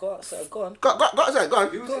saying, go outside, go on. Go outside, go on.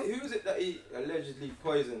 Who was it that he allegedly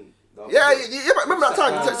poisoned? Yeah, but remember that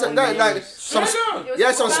time? Like some It was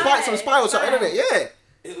yeah, some spy. spy or something, isn't it?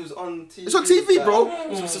 Yeah, It was on TV. it's on TV, bro.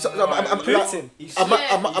 Putin.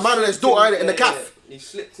 A man and his daughter in the calf. He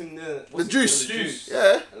slipped him the juice. Juice.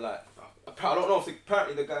 Yeah, And like, I don't know if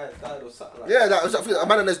apparently the guy died or something like yeah, that was a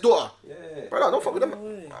man and his daughter. Yeah. Bro, don't fuck with them.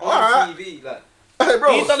 way. On Alright, TV, like. hey,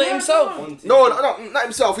 bro. He done it himself. On TV. No, not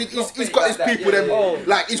himself. He's got his Like that, people. yeah, Them yeah.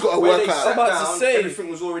 like he's got to Where work they out. sat about to down, say. everything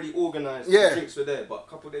was already organised. Yeah. The drinks were there, but a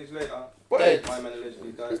couple of days later, Wait. my man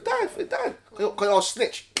allegedly died. He died. Cause you're a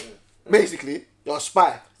snitch. Basically, you're a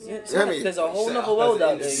spy. Yeah, it's You know what I like mean? there's a whole Set nother up world as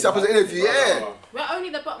an out there. Set up as an interview, yeah. We're only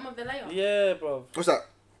the bottom of the layer. Yeah, bro. What's that?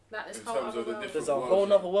 That is In whole terms other of the world. different There's a whole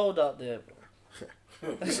nother world out there,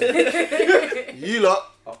 bro. You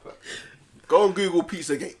lot Up at- go on Google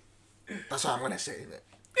Pizzagate. That's what I'm gonna say,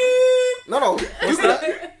 innit? No, Google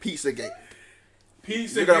that. Pizzagate.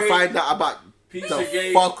 Pizza You're gonna Gate- find out about Pizza the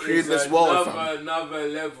Gate fuckery is in this world, another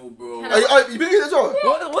level, bro. You been here as well,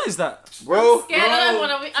 What is that? bro? Scared. I don't Bro.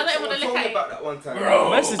 want to look Told me at about it. that one time. Bro.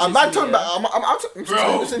 Message A it man to told me, me yeah. about.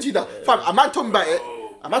 Bro. Listen to you now, fam. A man told me about it.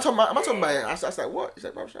 A man told me about it. I was like, what? He's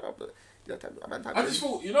like, bro, shut up. A man I just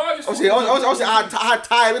thought, you know, Obviously, I had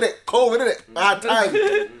time, innit? COVID, innit? I had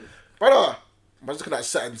time. Brother, I'm just looking at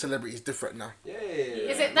certain celebrities different now. Yeah.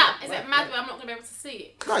 Is it that? Is it mad where I'm not going to be able to see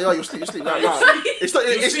it? Nah, yo, you sleep. Nah. It's not.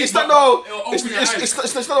 You'll see, It's not but no. it'll open It's your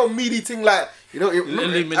eyes. not no meaty thing like you know.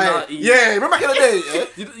 Illuminati. Yeah, remember back in the day. Yeah?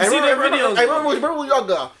 You see them videos, I remember when we were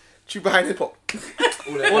younger. True behind hip hop.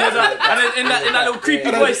 All All of that, and then in that little creepy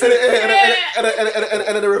voice. And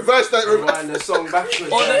then the reverse that. Rewind the song backwards.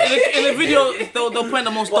 Or in the video, they'll point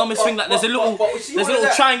the most dumbest thing. Like there's a little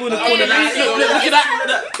triangle in the corner. Like, look at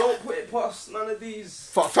that. Don't put it past none of these.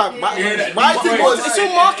 Fam, my Yeah, my that thing deep was. voice. It's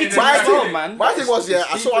all marketing, My as well, thing, man. my thing was, yeah,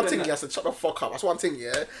 I saw one deeper thing, than yeah, I said, shut the fuck up. I saw one thing,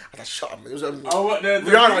 yeah, I said, shut up, man. It was Oh, what the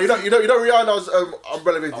Rihanna, you know Rihanna's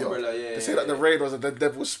umbrella video? Umbrella, yeah, They say yeah, that the rain was the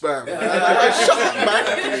devil's sperm. Shut up,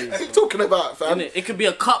 man. What are you talking about, fam? Innit? It could be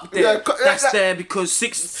a cup there. Yeah, That's yeah. there because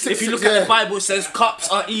if you look yeah. at the Bible, it says cups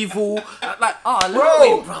are evil. Like,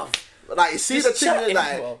 Bro. wait, bro. Like, you see Just the thing is chatting,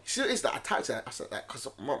 like, bro. see it's that I typed it. I said that because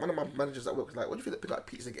one of my managers at work was like, "What do you think that big like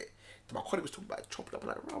Pizzagate?" My colleague was talking about it, chopping up. I'm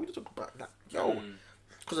like, "Bro, what are you talking about?" Like, yo,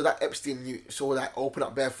 because of that Epstein, you saw that open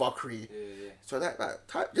up bare fuckery. Yeah. So that like,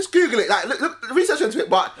 type, just Google it. Like, look research into it,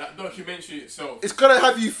 but That documentary itself. it's gonna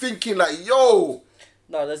have you thinking like, yo,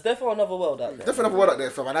 No, there's definitely another world out there. Definitely another word out there,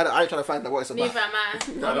 fam. And I ain't trying to find out what it's about. Neither am I.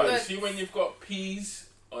 No, I'm no, good. see when you've got peas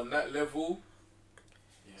on that level.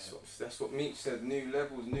 Yeah. That's what Meech said. New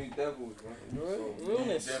levels, new devils, man. So,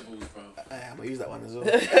 Realness. Devils, bro. I'm gonna use that one as well.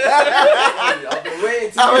 I've been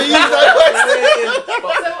waiting to I'm gonna use that waiting,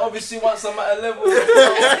 but obviously once I'm at a level,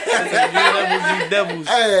 New devils.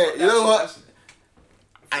 Hey, you know what?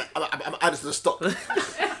 I'm adding to the stock.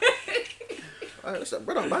 Listen,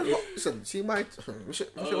 brother, man, listen, see my, show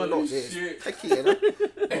my notes here. Shit. Techie, you know?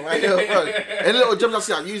 Right, yo, bro. Any little gems I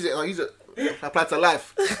see, I use it, apply to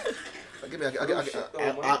life. I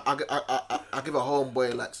give a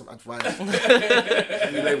homeboy like some advice.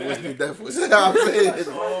 New labels, new devils. You know what I'm saying?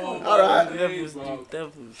 Alright. New devils, new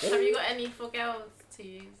devils. Have you got any for girls to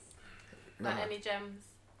use? Like Nah. any gems?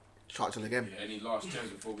 Charge to the game. Yeah, any last gems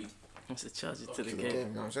before we It's a charge it to To the the game. game, you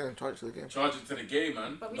know what I'm saying? Charge to the game. charge it to the game,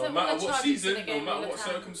 man? But we No don't matter wanna what charge it to season, the no game all matter the what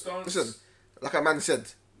time. circumstance. Listen, like a man said,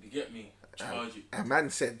 You get me? Charge it. a man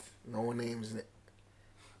said, no names in it.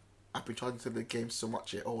 I've been charging to the game so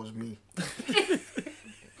much it owes me. You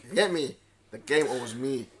get me? The game owes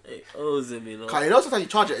me. It owes me, Lord. Cause you know sometimes you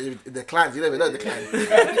charge it, it declines, you never know it declines. You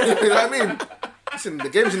know what I mean? Listen, the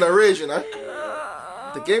game's in the arrears, you know?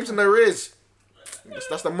 The game's in the arrears.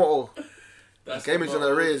 That's the motto. That's The game is in the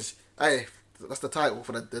motto. arrears. Hey, that's the title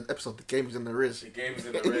for the episode. The game is in the arrears. The game's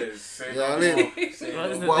in the res. Say You know what I no mean? more. Say What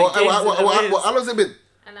no is it? more. How long's it been?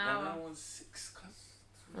 An No, hour. that one's 6 cuz.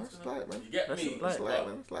 That's light, man. You get That's me? light. It's light,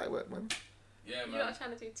 man. It's light work, man. Yeah, You man. are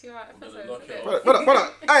trying to do 2 hour I'm gonna episodes. lock is it it? up. Brother,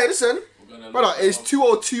 hey, listen. We're gonna Brother, lock it it's up.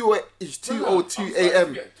 2:02. It's 2:02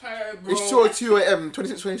 a.m. It's 2:02 a.m.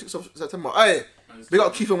 26th of September. Hey, big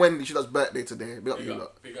up Keith and Wendy. She does birthday today. Big up you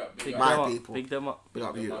lot. Big up, Big big them My up. up. people. Big them up. Big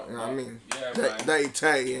up you lot. You know what I mean? Yeah, Dirty, man. dirty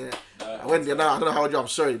Tay, yeah. Nah, Wendy, I don't know how old you are. I'm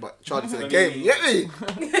sorry, but charge it to the game. You get me?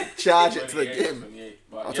 Charge it to the 28, game. 28.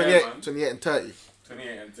 But Oh, yeah, 28, man. 28 and 30.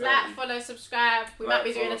 28 and 30. Like, follow, subscribe. We Like, might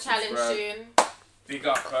be doing a follow, challenge subscribe. soon. Big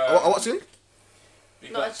up. What's in?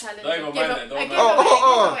 Big Not up. a challenge. Don't even A mind that. giveaway. Don't A mind giveaway. Oh.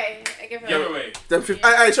 A giveaway. Giveaway. Then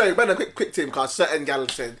hey, sorry, man, a quick team, because certain gal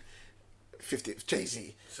said 50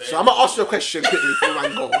 Jay-Z. Say So it. I'm going to ask you a question quickly before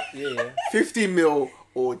man go. Yeah. 50 mil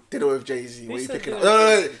or dinner with Jay-Z? What are you said picking up?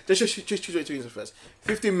 dinner No. Just choose your two first.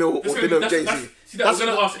 50 mil or dinner with Jay-Z? See, that was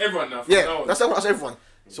going to ask everyone now. Yeah, that's what I ask everyone.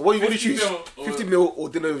 So what do you 50 choose? mil or- 50 mil or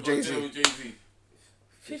dinner with Jay-Z. Jay-Z? Jay-Z.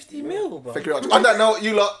 50 mil, bro. Thank you very much. On that note,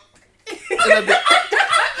 you lot. In a bit.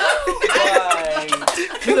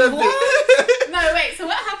 In a bit. No, wait, so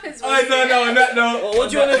what happens when I don't know, on that note. What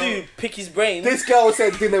do you want to do? Pick his brain? This girl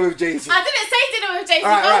said dinner with Jay-Z. I didn't say dinner with Jay-Z.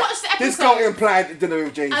 Alright, Go alright. watch the episode. This girl implied dinner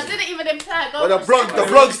with Jay-Z. I didn't even imply. Go But watch the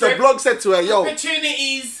episode. the blog said to her, yo,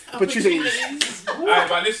 Opportunities. Opportunities. Alright,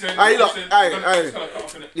 but listen. Aye, look, listen, aye, we're gonna- aye. just gonna cut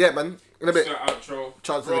off in it. yeah, man, in a bit. Just an outro.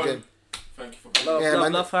 Chance to the Ron, game. Thank you for coming. Love, Yeah, love,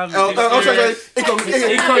 man. love, family. Sorry.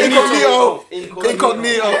 Incognito.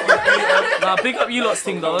 Incognito. Nah, big up you lot's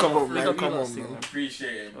thing though. Come on, Big man, up you come lot's on, thing, man. Appreciate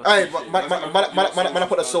it. Hey, Appreciate it. man, I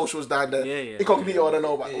put the socials down there. Yeah, yeah. Incognito, I don't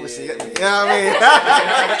know, but obviously, you know what I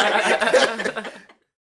mean?